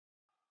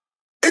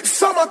It's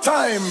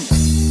summertime.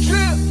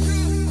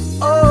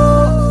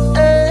 Oh,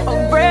 eh.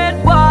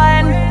 Red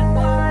wine,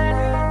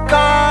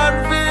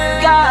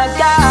 Convict.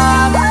 Gaga.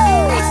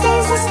 It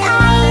stands for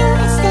style,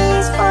 it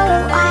stands for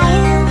a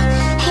while.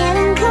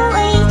 Heaven can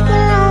wait,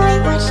 we're only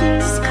watching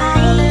the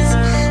skies.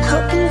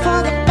 Hoping for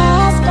the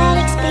best, but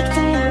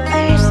expecting the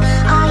worst.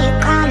 Are you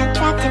kinda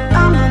trapped up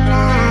on my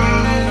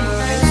mind?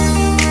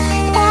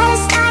 Let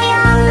us die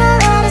young,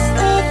 let us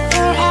live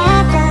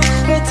forever.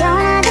 We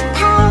don't have the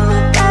power,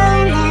 but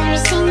we've never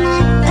seen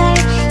that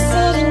bird.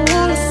 Say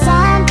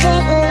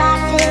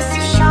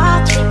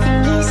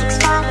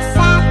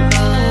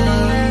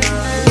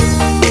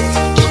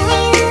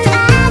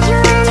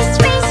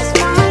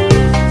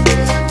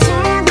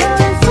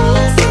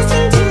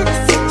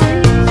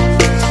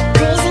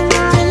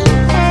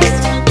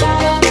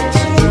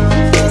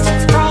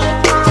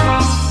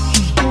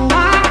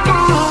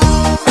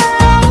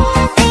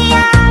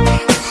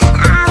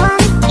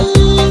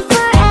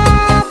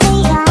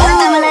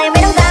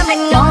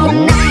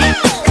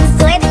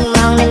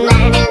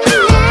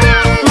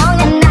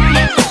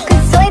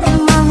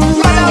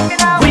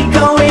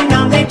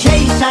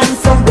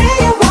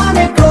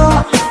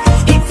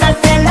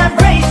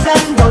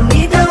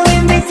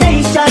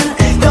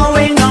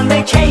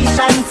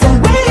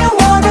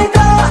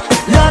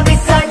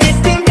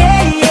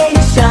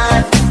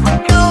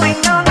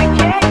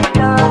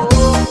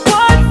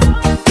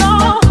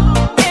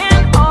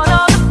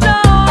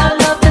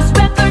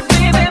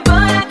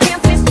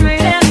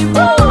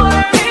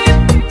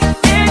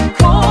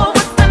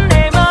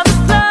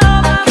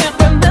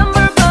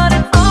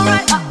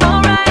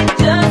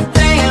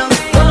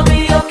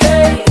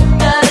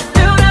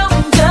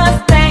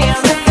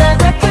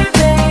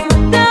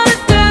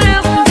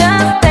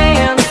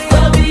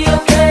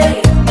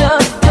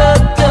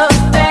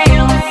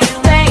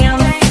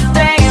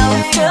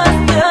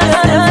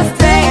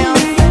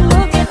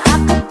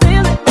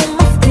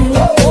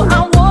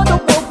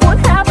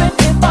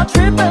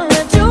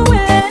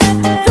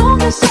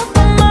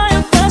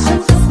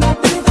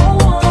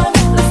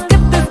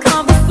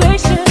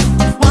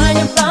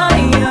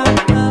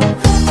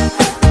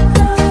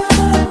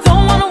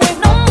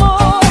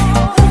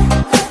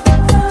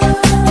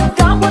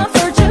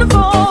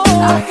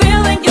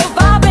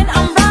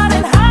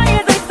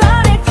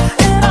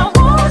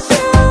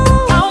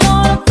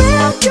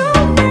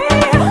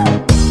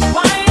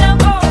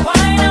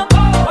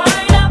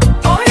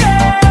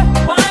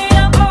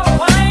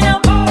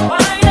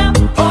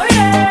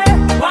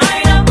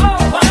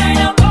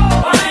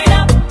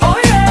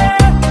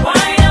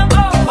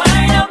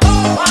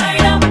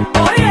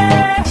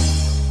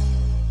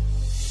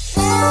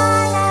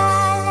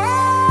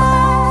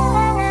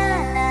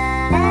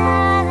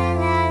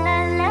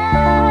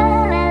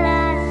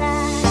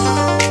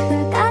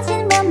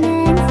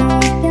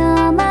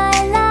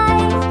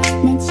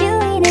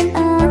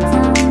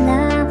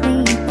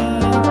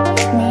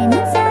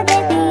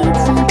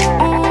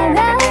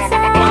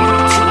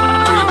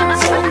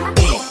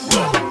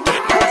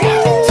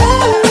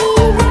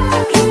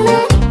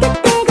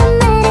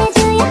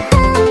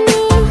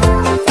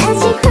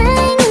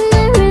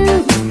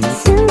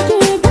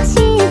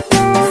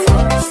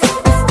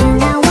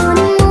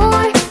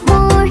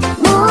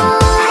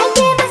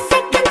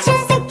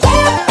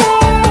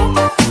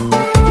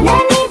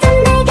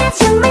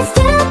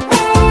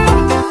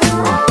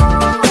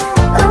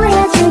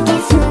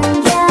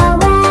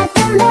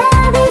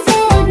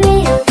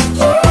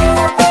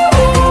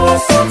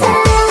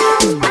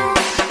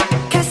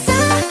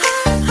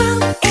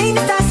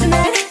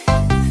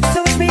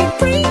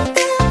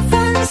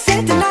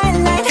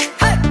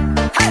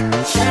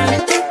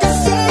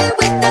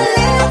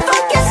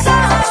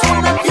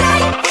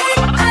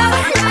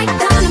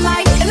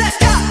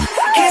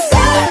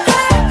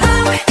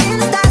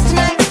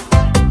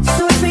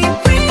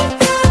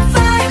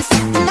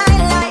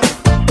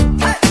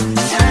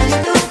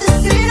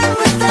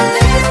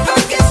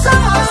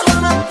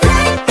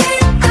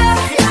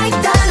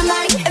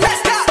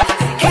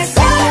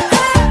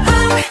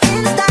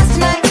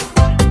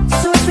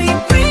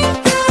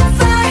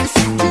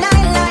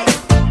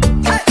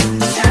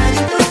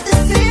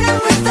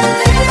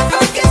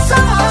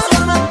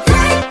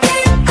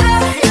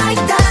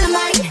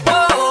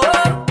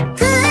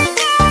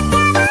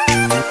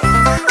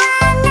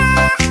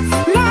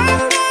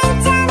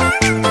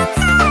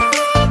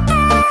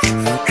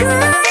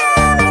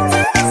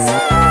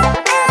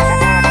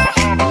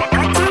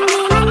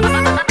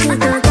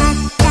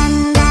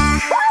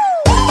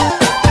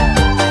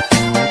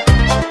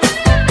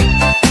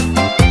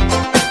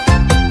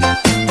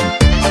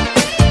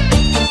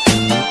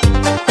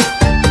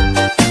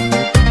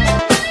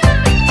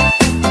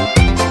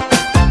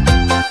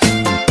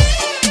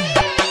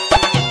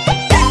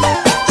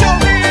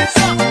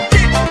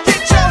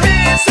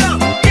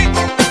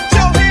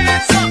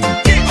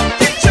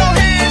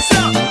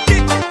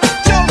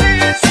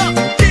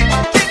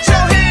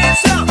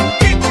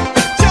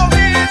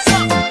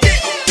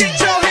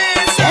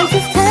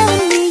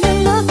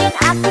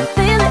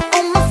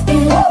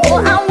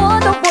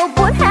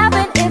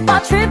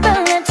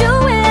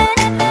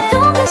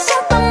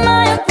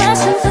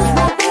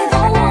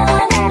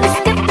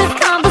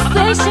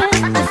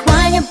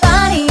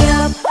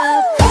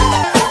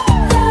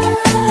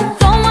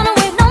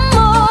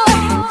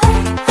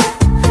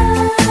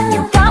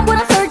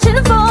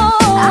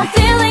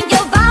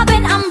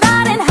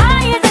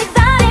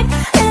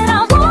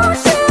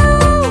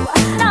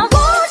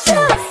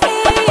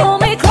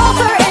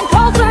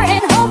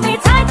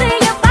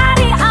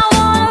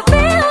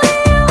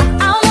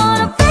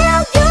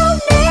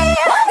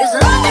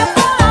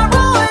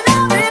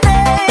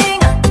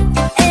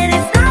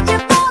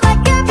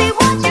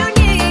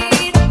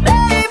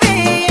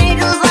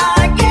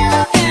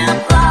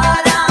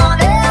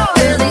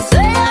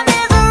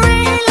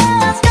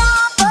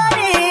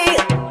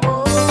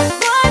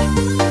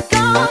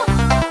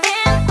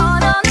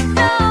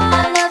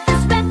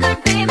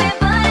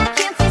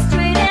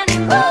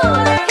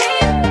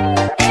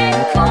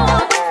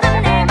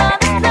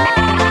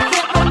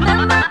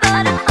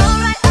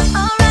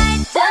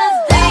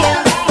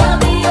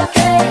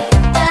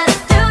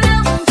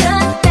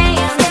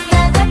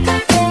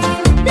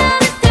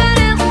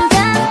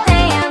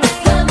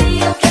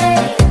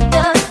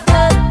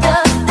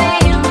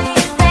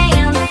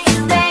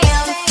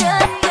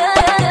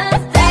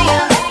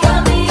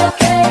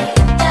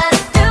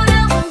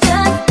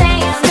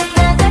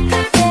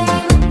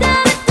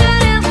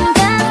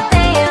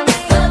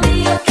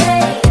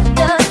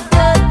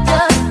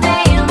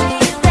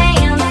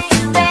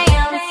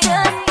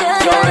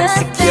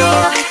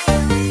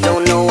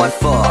Don't know what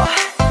for.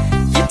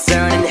 You're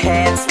turning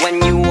heads when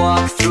you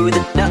walk through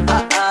the door.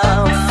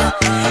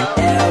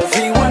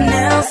 Everyone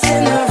else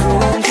in the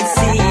room can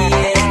see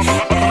it.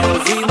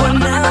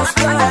 Everyone else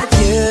but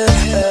you.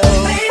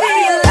 Baby,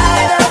 you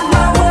light up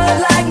my world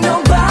like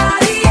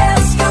nobody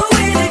else. The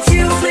way that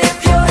you flip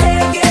your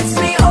hair gets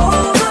me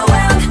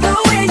overwhelmed. The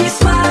way you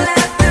smile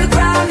at the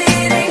ground,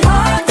 it ain't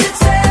hard to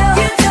tell.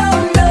 You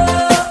don't know,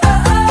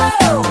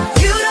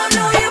 you don't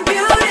know you're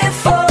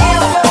beautiful.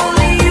 If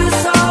only you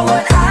saw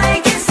what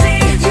I can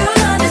see,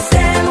 you'll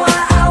understand why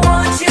I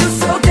want you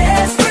so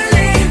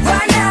desperately.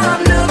 Right now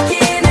I'm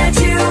looking at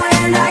you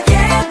and I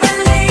can't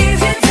believe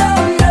you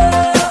don't know,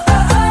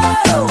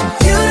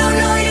 you don't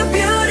know you're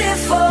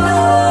beautiful.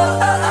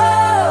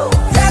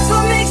 That's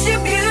what makes you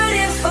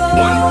beautiful.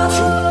 1,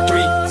 2,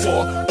 3,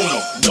 4,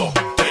 1, 2,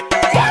 3,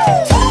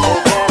 4.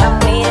 I'm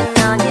waiting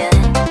on you,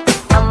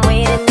 I'm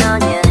waiting on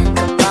you.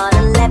 Come on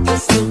and let me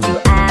sneak you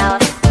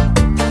out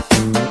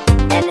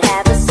and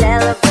have a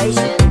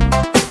celebration,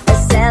 a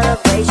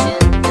celebration.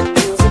 The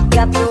music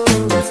up, the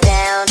windows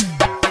down.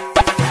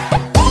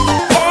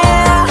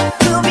 Yeah,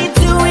 we'll be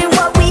doing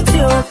what we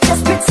do,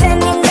 just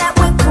pretending that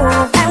we're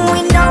cool, and we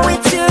know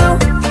it too.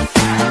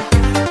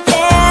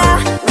 Yeah,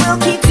 we'll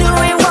keep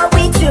doing what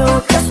we do,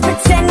 just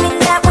pretending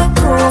that we're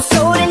cool.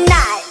 So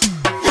tonight,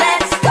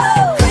 let's go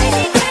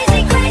crazy,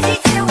 crazy, crazy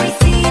till we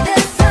see the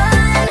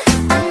sun.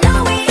 I know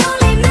we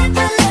only met,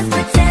 but let's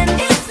pretend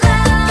it's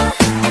love,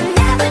 and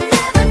never,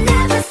 never,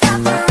 never stop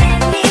for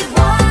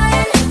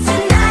anyone.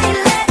 Tonight,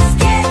 let's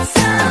get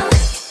some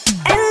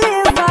and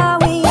live while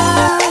we're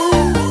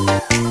young.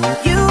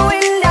 You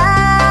and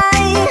I,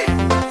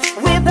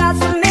 we're about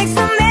to make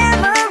some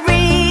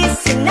memories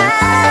tonight.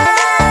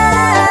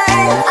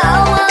 I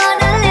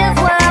wanna live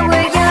while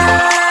we're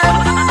young.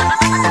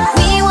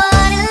 We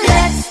wanna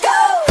let's go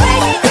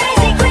crazy,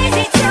 crazy,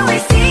 crazy till we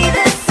see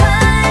the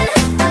sun.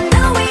 I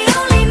know we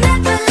only met,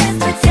 but let's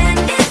pretend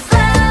it's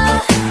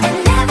love, and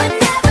never,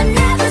 never,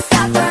 never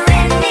stop for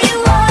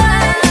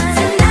anyone.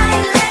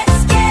 Tonight,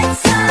 let's get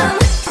some.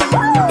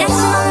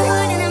 Dancing on the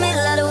wood in the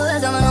middle of the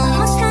woods on an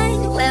almost kind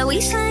where we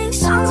sang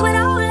songs with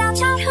all our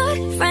childhood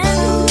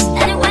friends,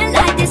 and it went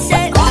like this.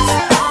 Said,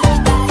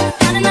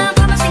 running around,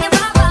 papa singing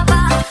ba ba ba.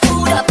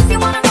 Hold up, if you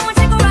wanna go and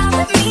take a ride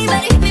with me,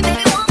 better hit me,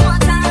 baby, one more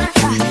time.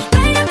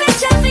 Paint a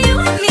picture for you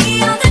and me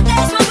on the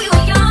days when we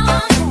were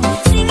young,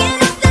 singing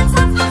at the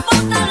top of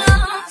both our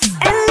lungs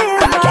and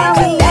live while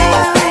we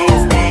young.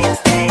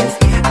 Dance.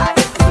 I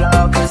hit the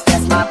floor 'cause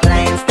that's my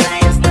plans.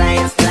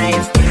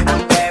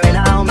 I'm wearing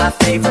all my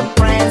favorite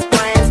brands.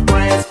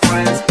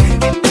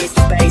 Give me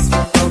some space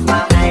for both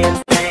my hands.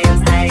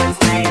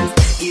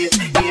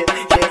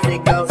 Yeah,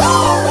 it goes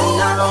on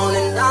and on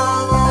and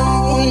on,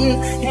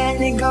 and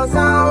it goes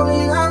on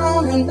and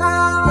on and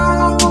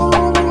on.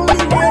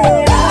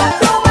 Yeah,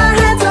 throw my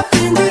hands up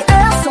in the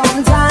air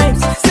sometimes,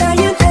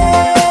 saying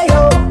hey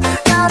yo,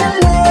 gotta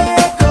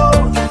let go.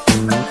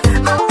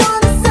 I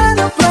wanna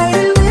celebrate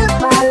and live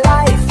my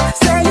life,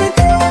 saying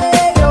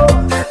hey yo,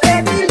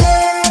 baby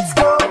let's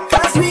go.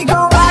 'Cause we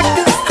gon' rock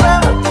this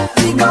club,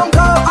 we gon'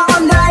 go all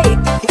night,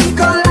 we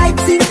gon' light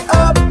it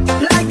up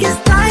like it's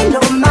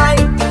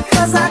dynamite.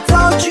 'Cause I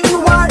told you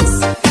once,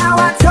 now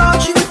I told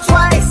you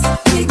twice,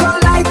 we gon'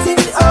 light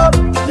it up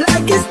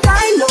like it's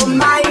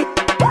dynamite.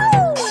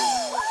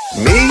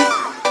 Me?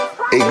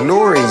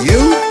 Ignoring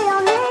you?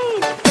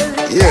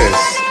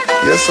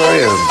 Yes I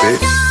am,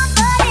 bitch.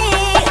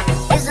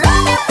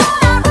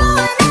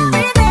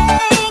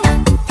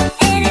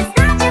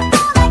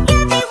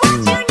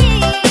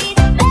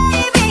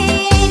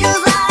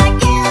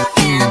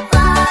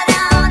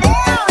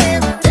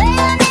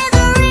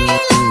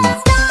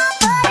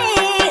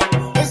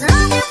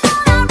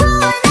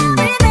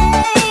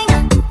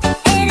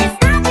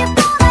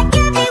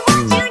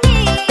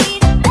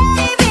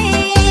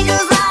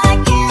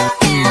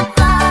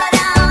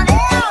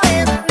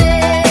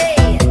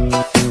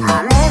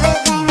 I'm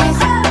everything they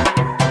say.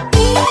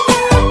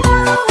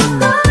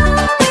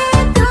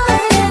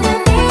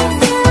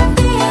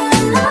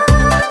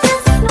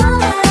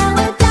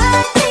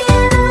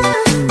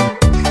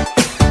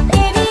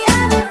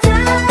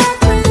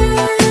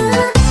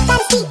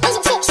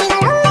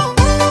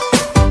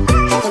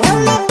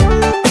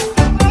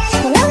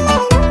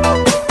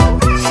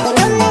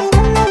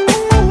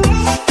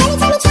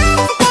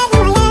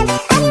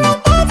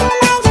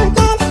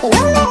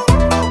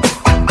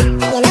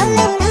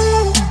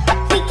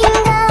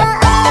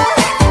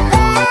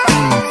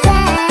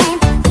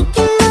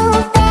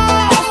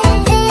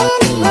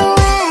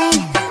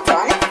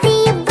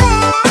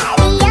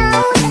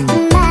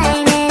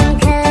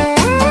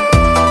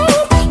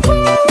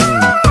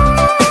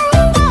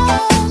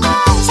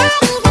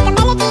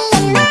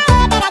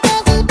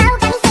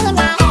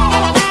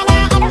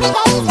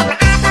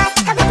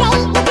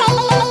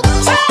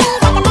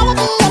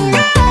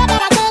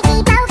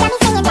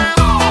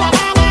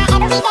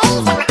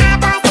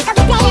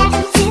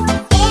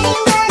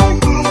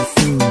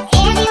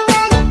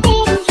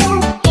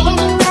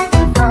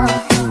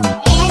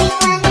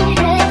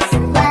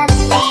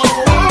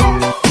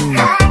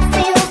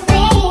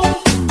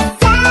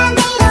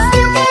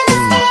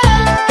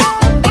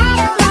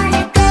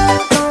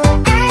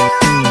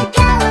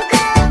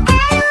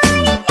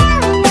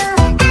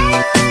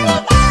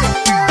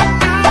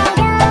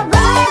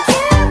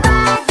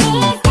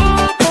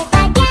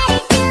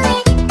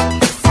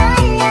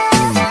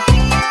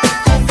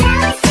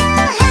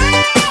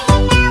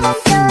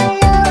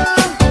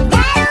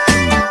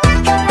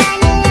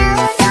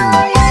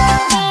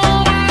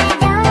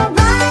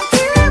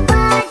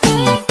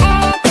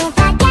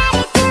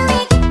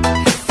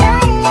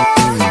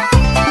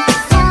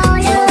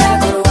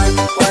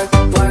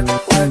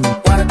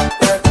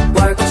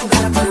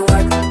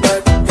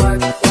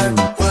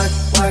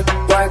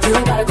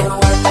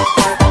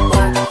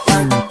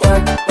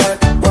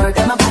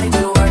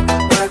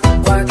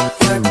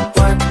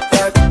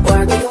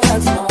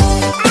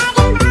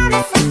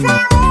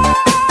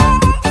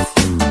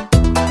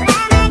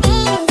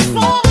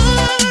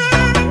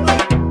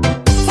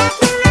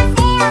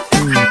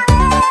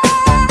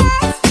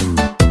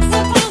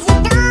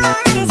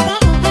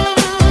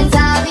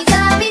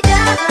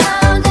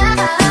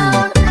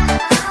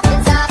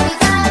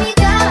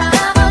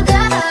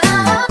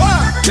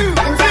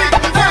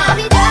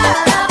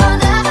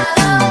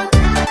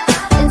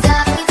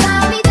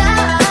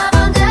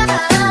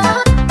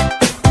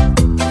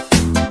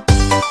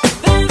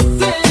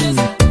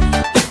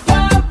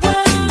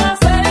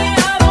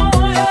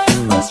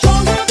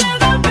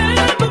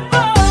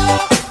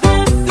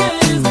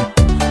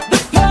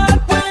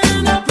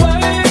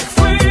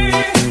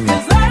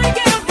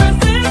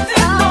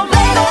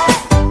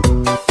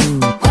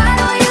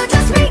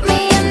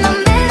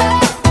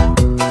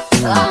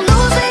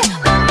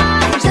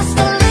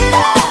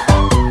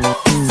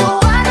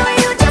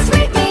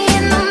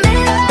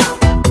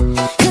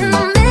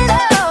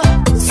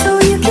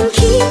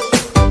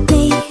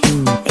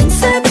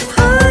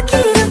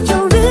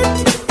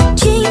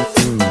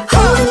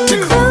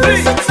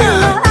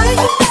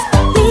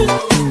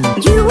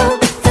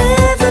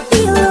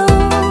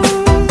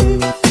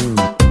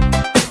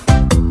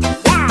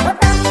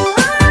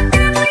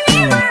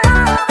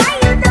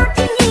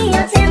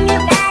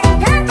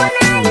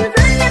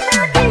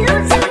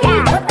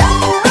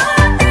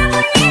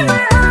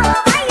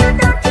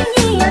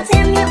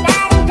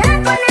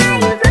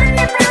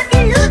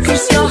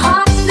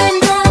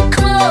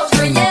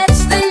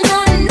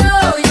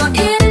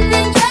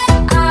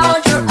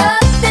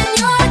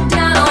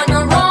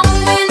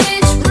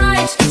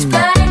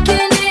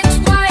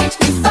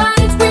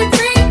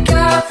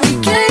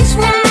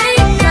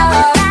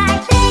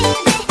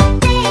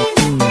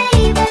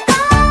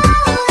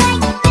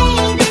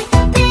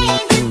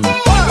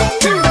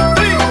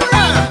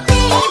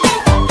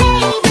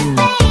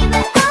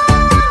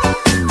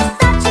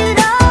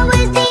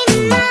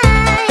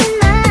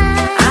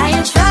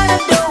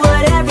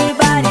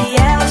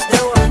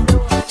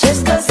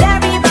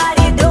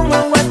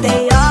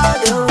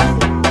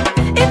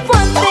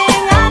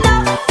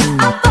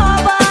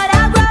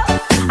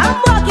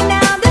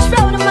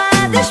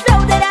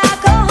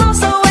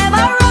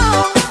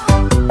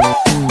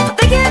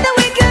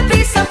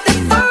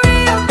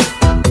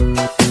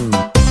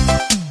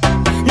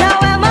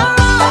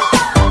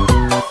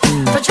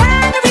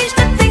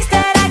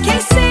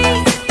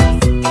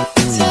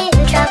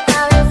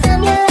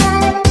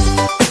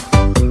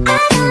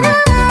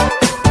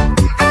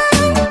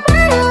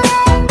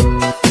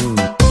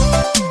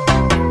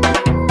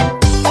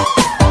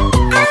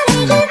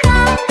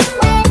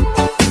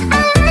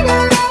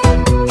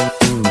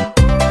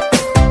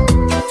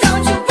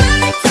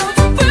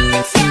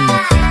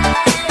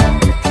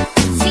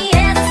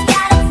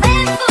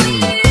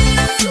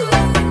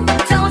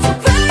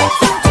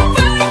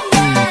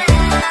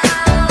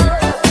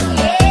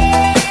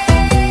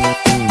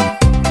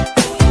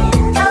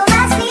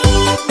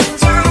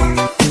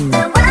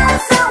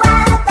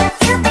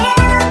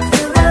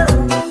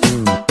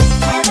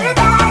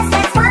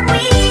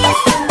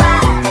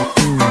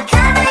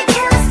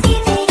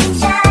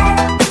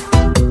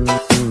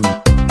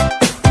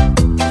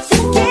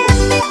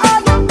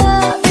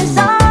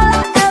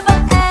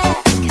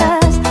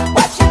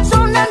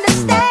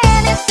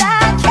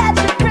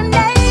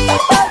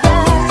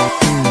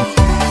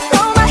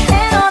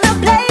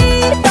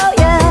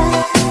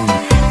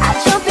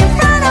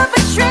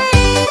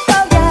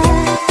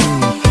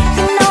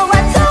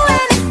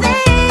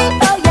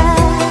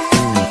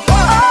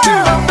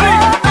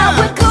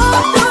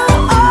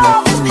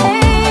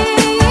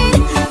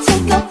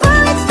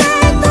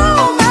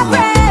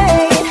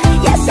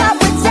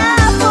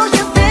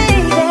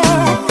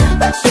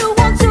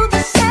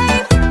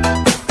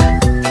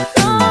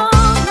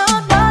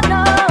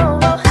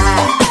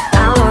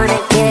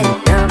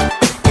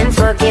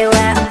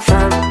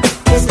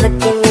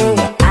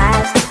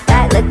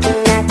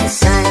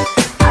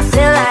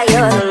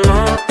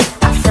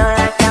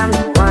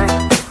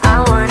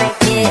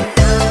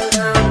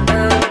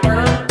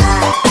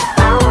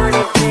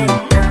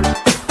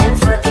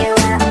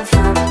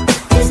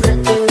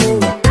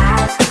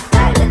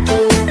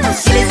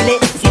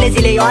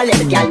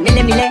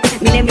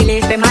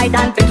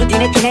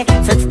 pentru tine,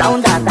 tine, să-ți dau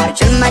un dar,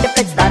 cel mai de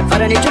preț, dar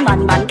fără niciun ban,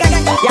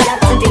 iar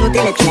sunt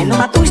inutile tine.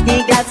 Numai tu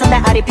știi grea să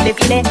bea aripile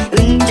file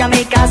în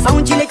Jamaica sau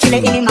în Chile,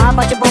 inima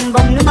face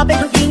bom-bom numai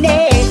pentru tine.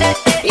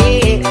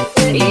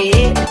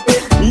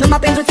 Numai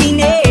pentru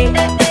tine.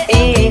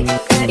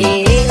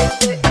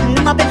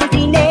 Numai pentru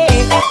tine.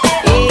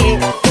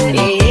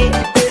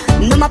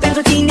 Numai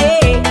pentru tine.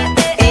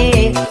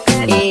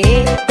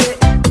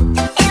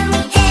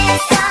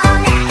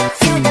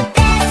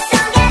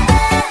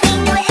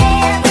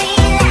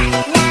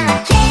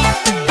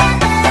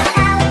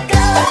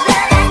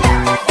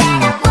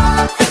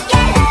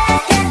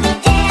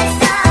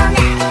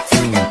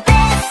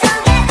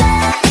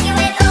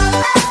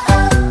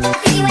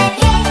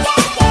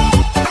 Yeah.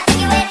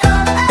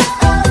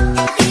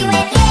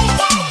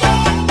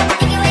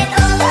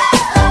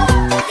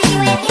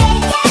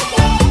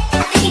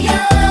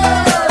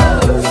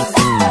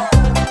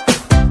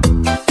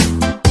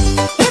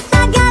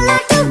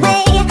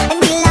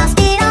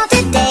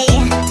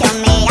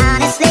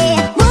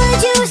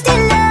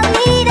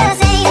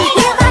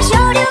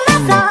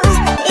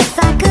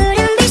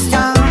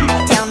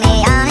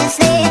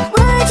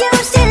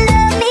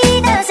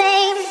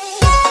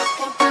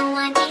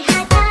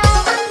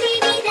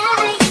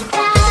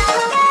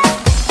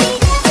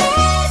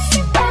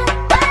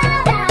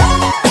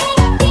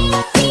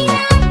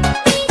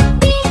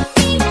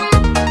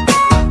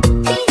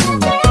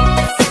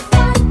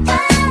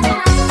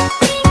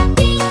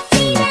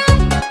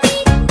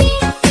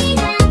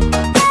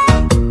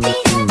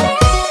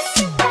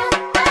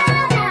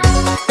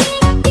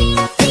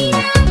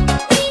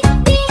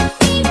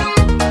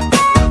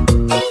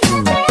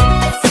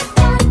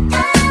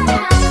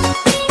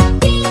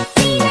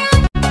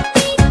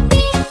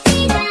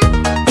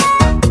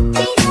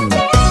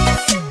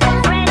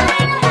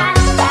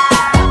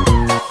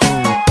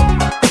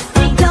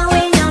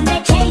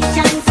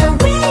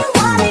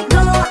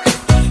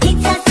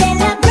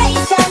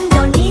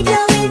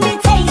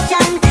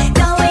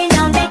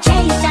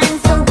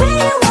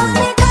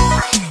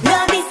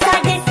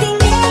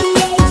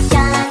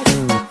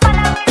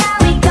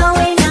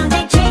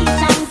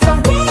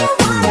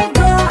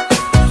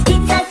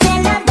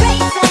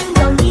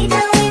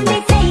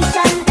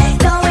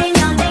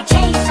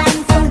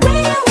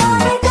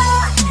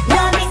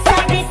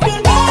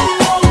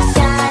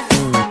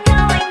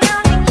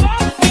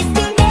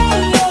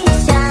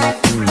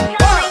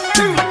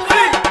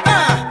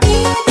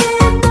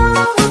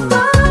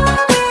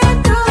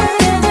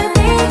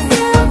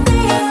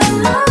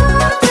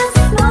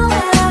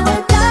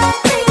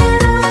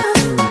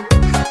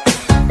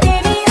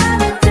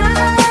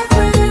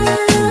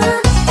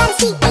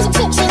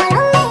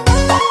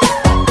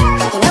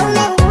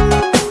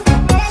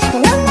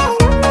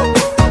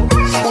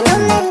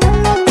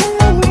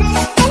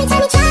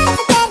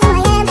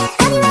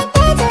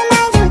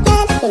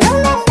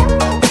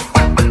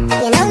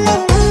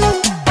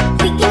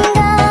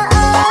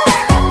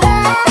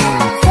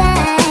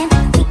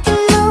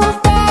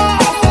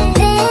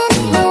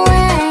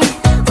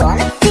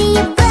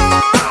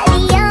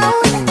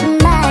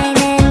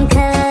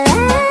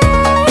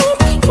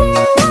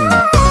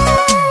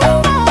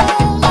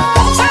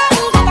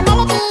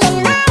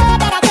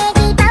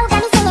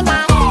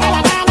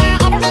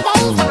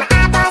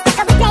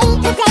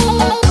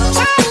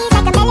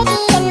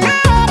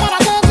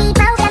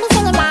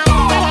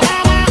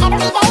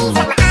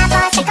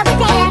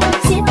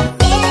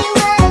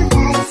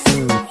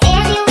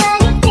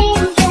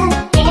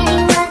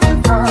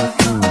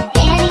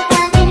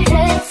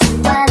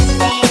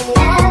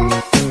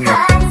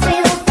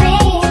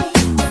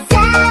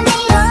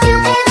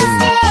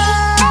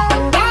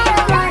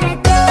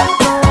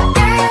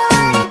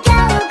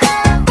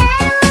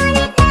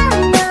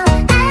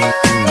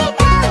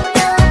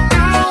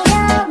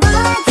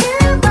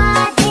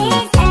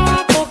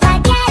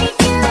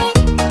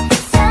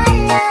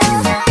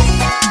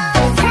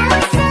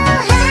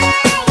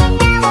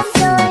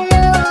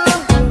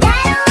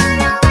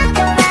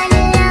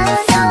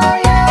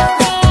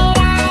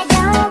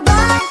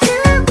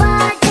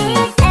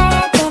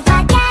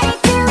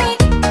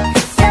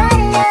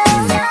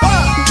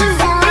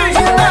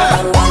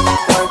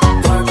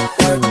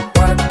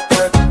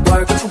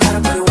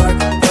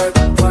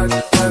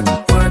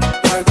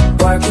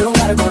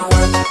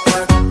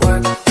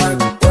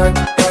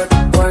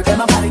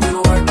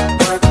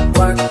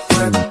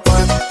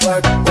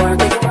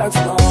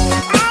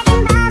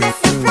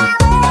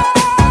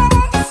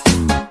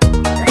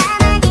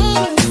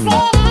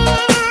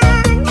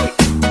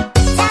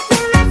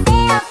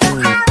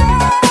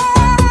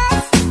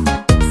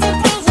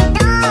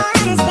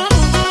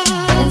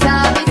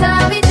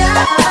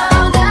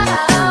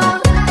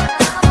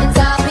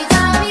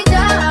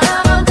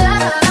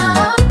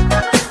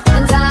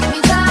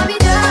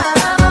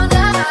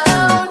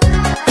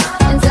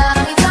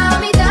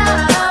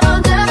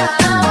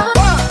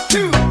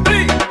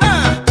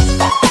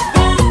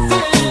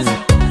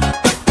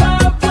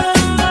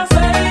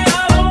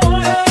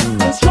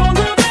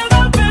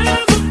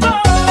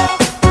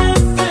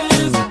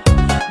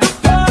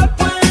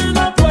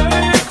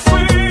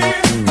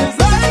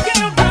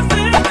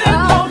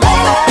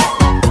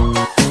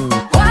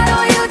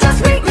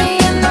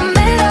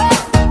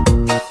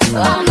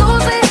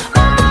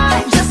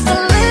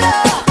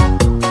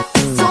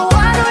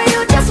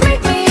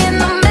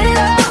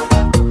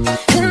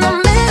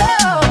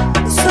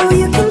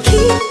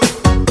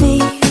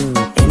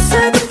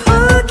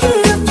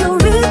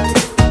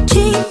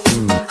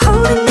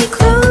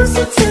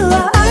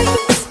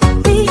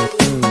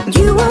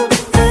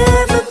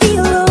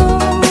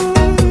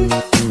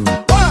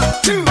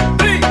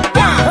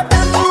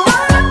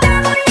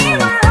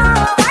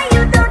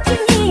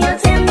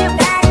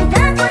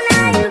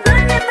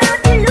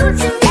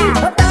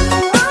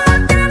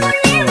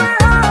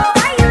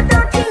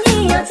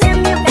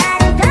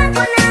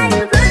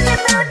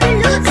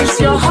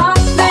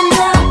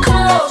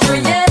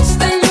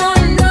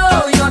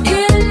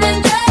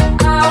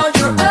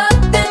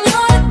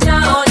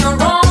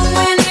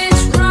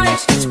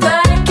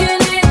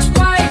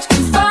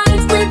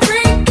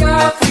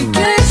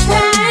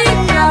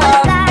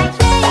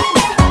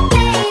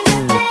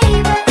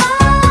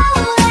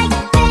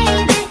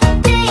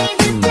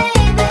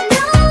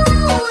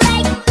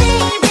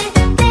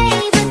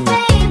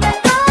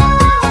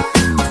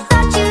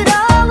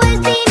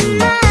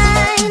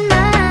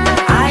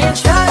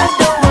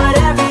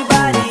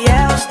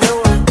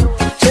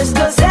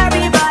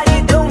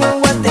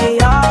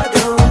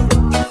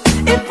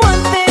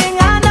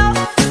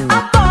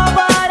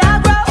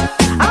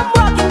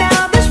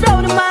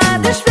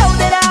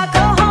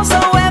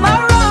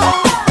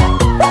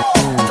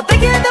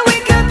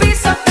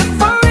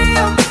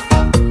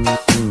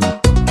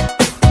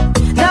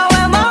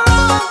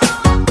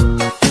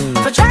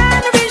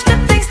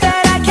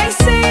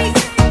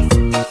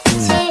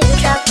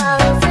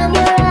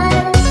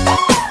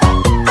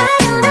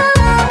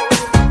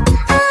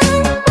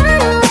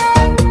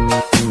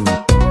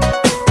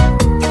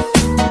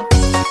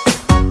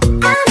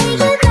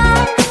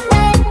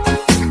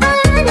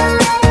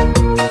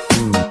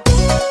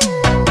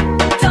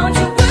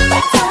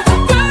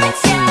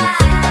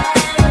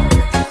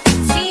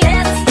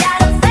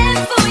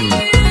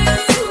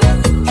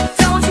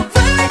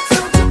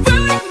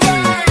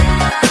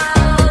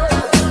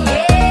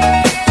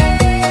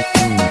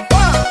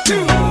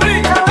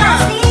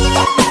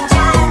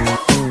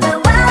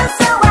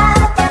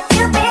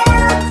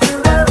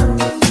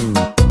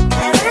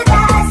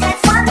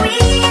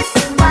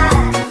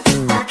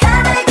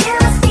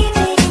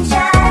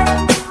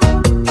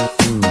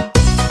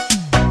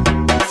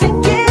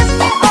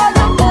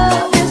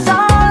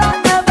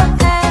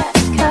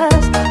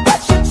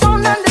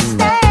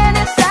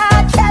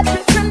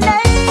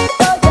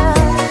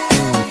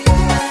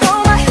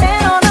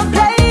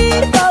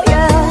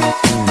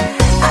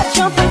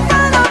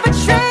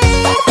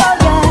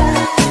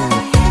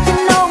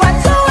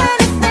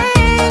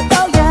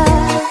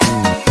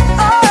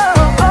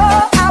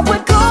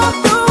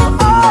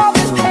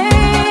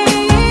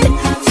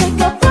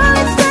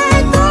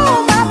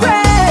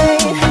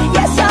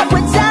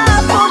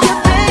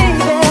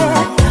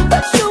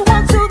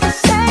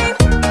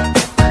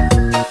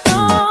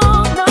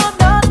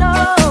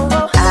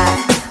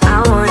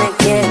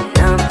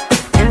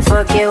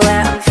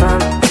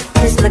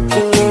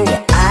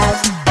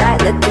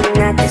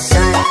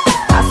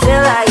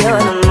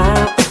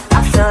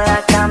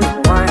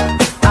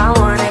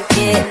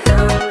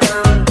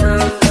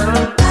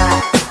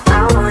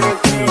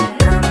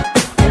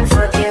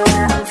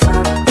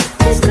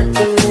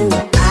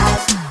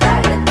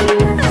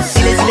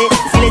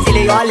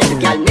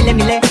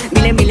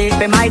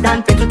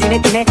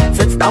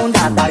 Să-ți dau un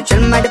dar, dar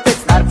cel mai de preț,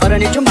 dar fără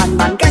niciun ban,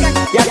 ban, gaga.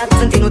 Iar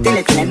sunt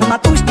inutile tine, numai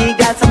tu știi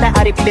viața mea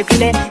are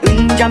pile.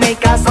 În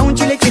Jamaica sau în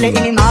Chile,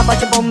 inima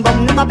face bom-bom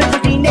numai pentru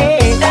tine.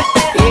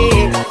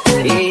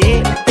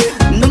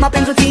 Numai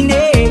pentru tine.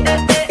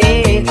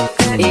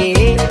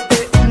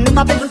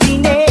 Numai pentru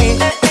tine.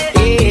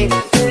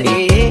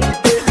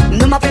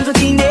 Numai pentru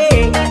tine.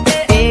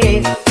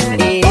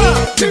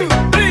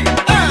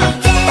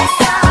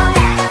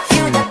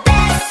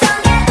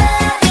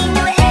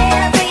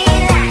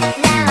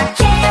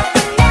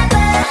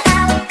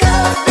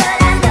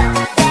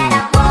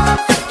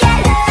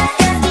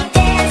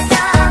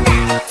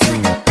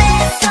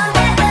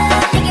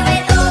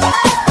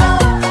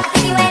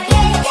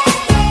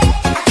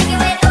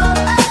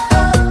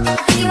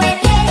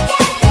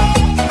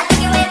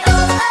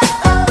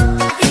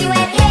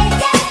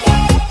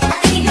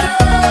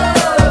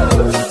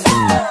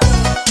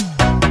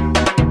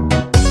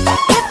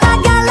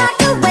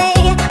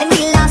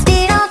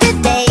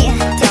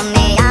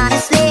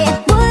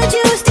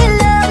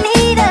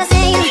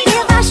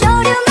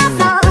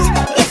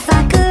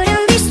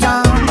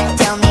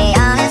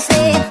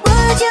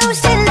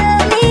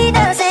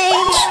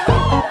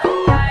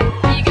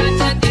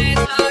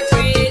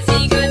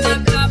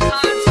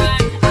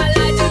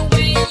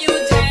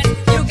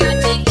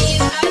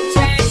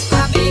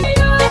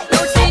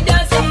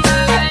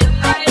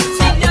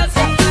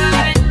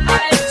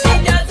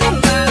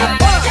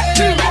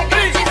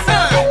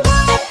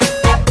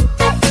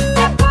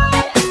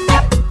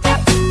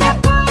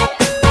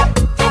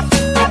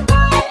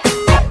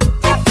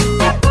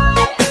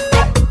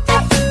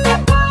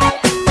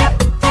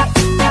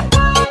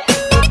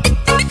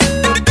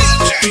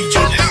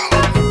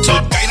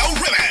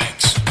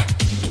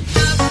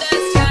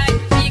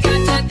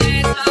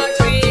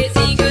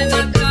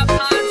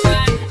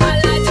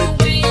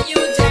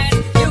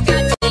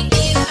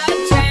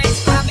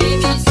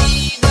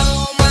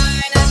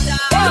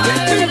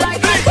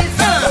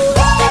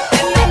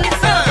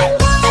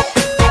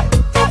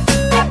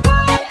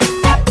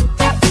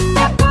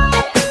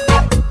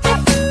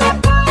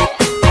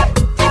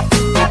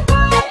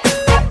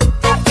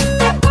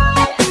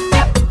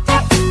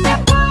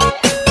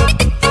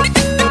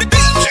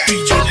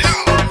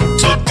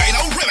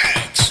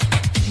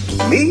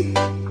 Me?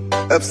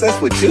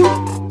 Obsessed with you?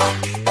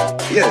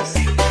 Yes.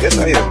 Yes,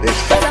 I am, bitch.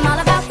 'Cause I'm all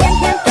about him,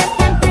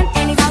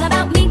 and he's all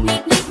about me.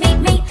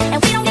 And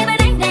we don't give a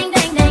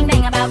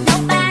dang about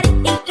nobody.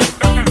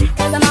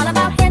 'Cause I'm all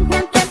about him,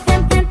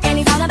 and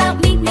he's all about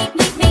me.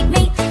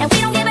 And we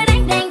don't give a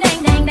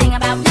dang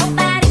about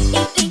nobody.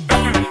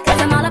 'Cause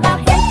I'm all about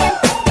him,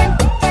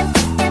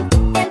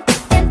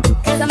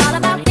 'cause I'm all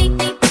about me.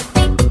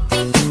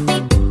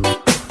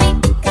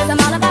 'Cause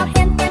I'm all about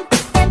him,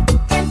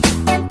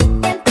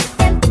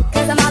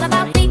 'cause I'm all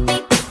about me.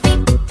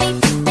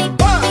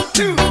 1,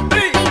 2,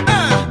 3,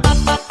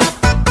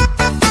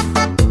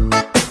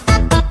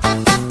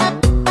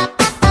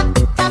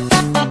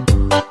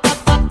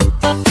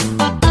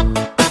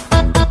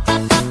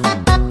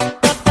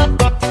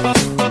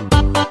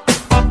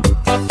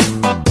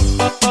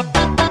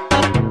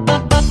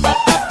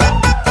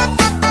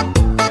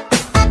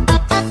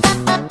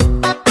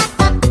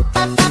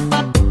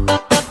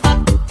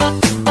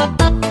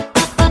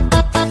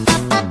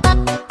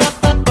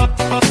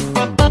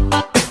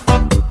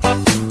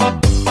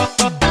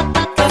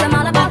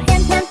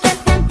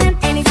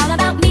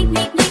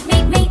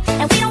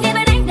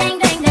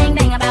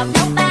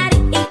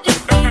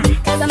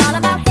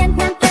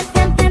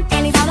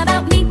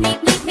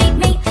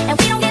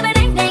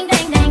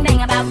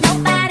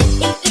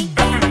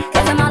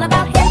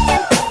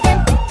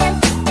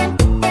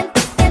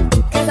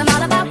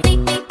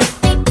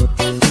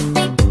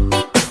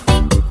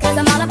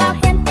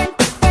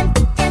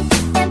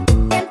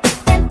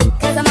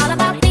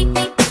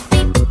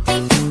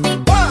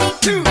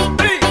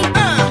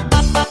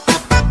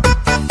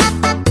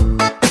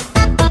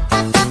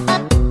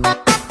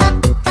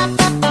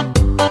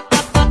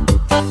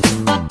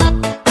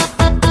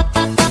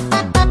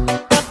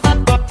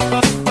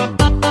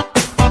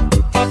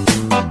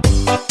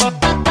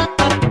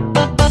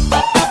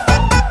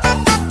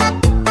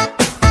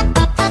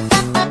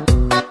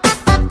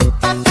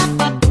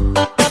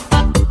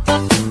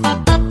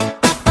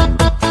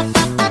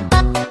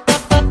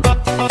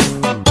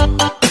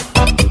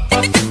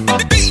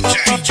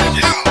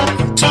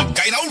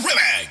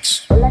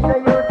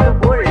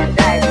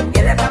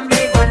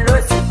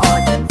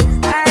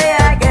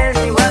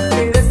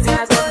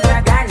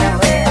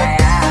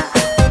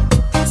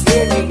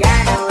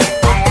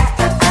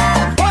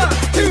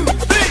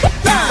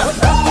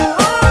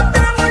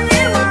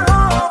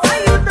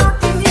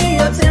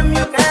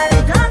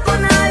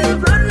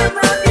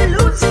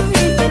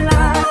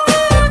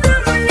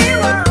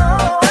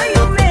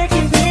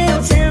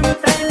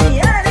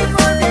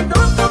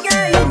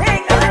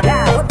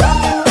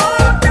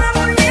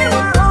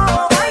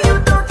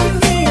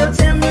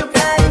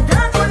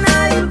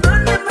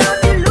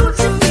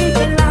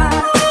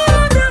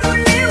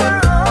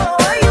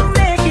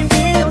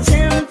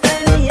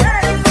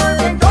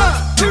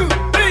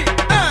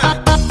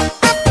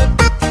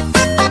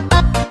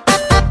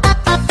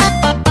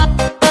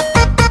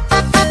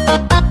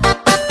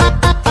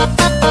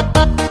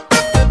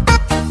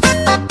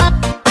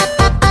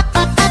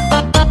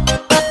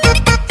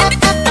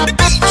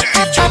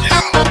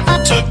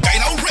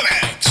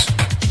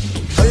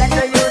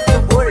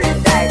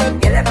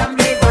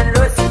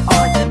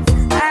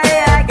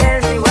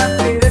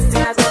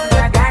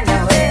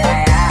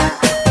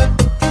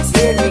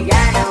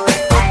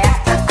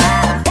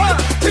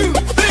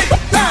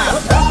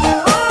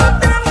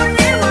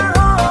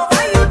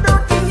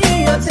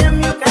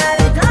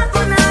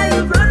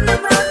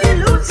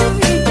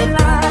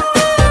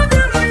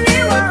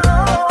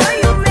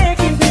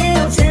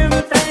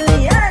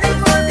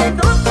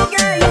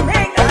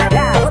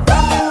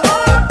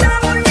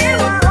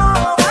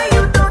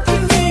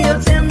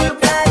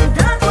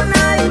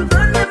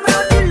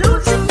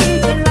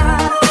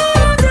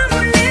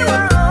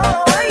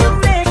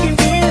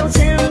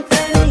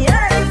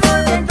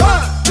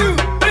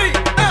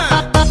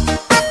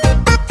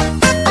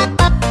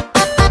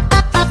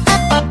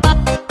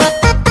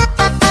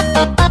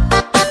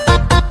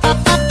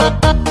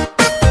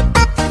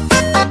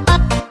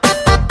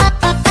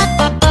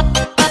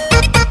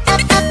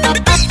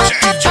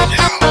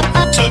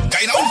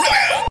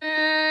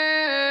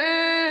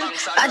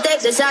 I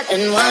take the shot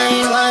and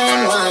wine,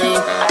 wine, wine.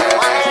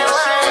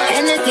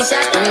 Hennessy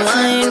shot and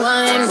wine,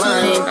 wine,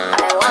 wine.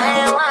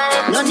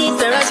 No need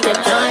for us to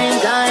time,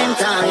 time,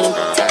 time.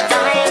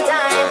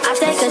 I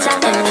take a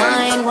shot and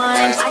wine,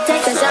 wine. I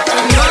take a shot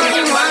and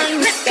wine,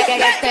 wine. Get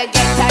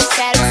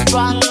herself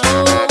strong,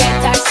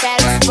 get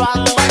herself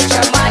strong. Watch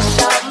her mash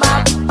up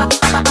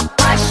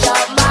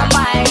my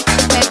mind.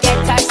 Get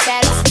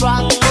herself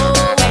strong,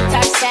 get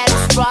herself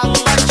strong.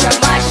 Watch her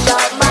mash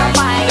up my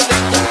mind.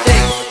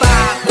 6,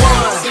 5,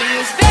 1.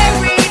 She's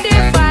very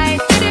divine,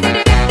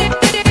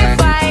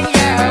 divine,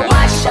 yeah.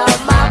 Mash up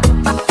my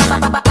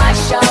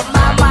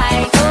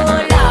mind. Oh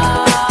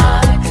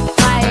Lord,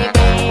 my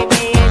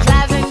baby is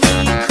driving me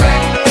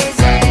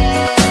crazy.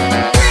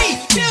 3,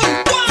 2,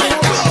 1,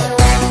 go!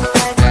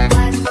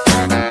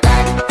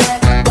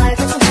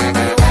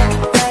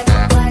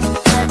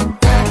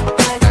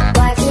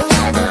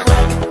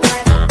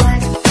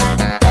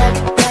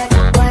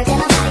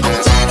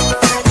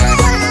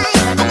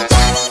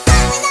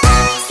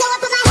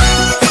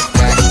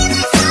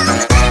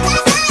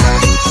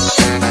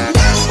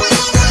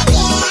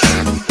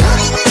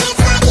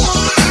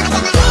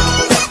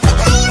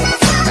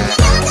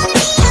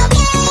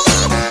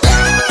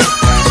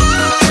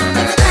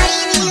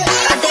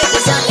 I take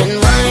a shot and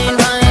wine,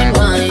 wine,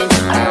 wine.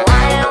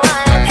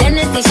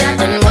 Hennessy shot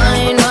and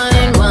wine,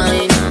 wine,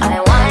 wine.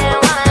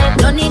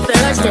 No need for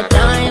us to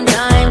time,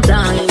 time,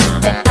 time.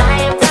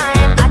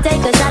 I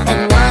take a shot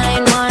and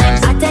wine, wine.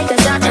 I take a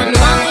shot and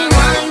wine,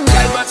 wine.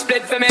 Girl, but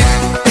split for me,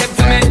 flip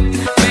for me.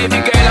 Baby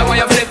girl, I want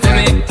you flip for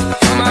me.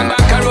 Come on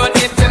back and roll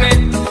it to me.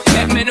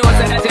 Let me know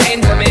so that you're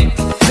into me.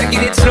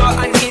 Taking it slow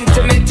and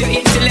intimate. Your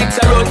intellect's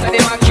a road and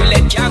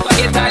immaculate. Can't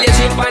forget all your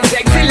shape and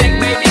sexy leg.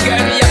 Baby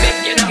girl, you big,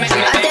 you know make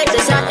me I take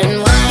the shot and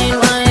wine,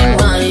 wine,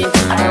 wine.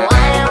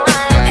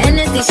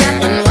 Hennessy shot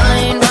and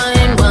wine,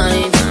 wine,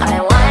 wine.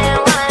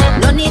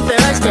 No need for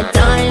us to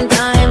time,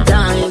 time,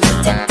 time.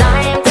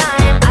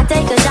 I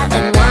take a shot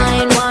and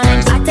wine, wine.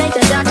 I take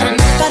a shot and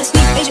Got a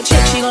sweet Asian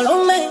chick, she gon'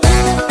 know me.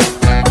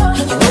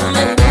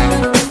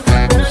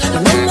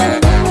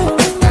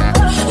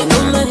 You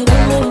know me.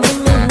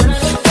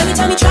 Every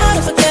time you try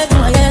to forget who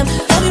I am,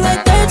 I'll be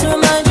right there to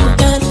remind you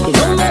again. You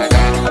know me.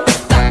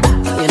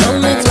 You know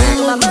me.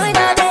 my mind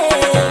all day.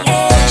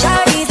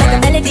 Shawty's like a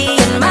melody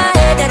in my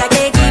head that I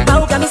can't keep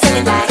out. Got me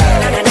singing like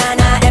na na na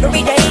na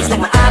every day. It's like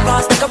my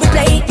eyeballs stuck on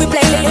replay,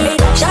 replay.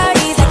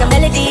 Shawty's like a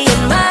melody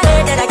in my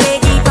head that I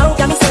can't keep out.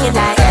 Got me singing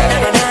like na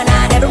na na na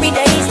every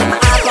day. It's like my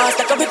eyeballs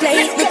stuck on replay,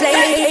 replay.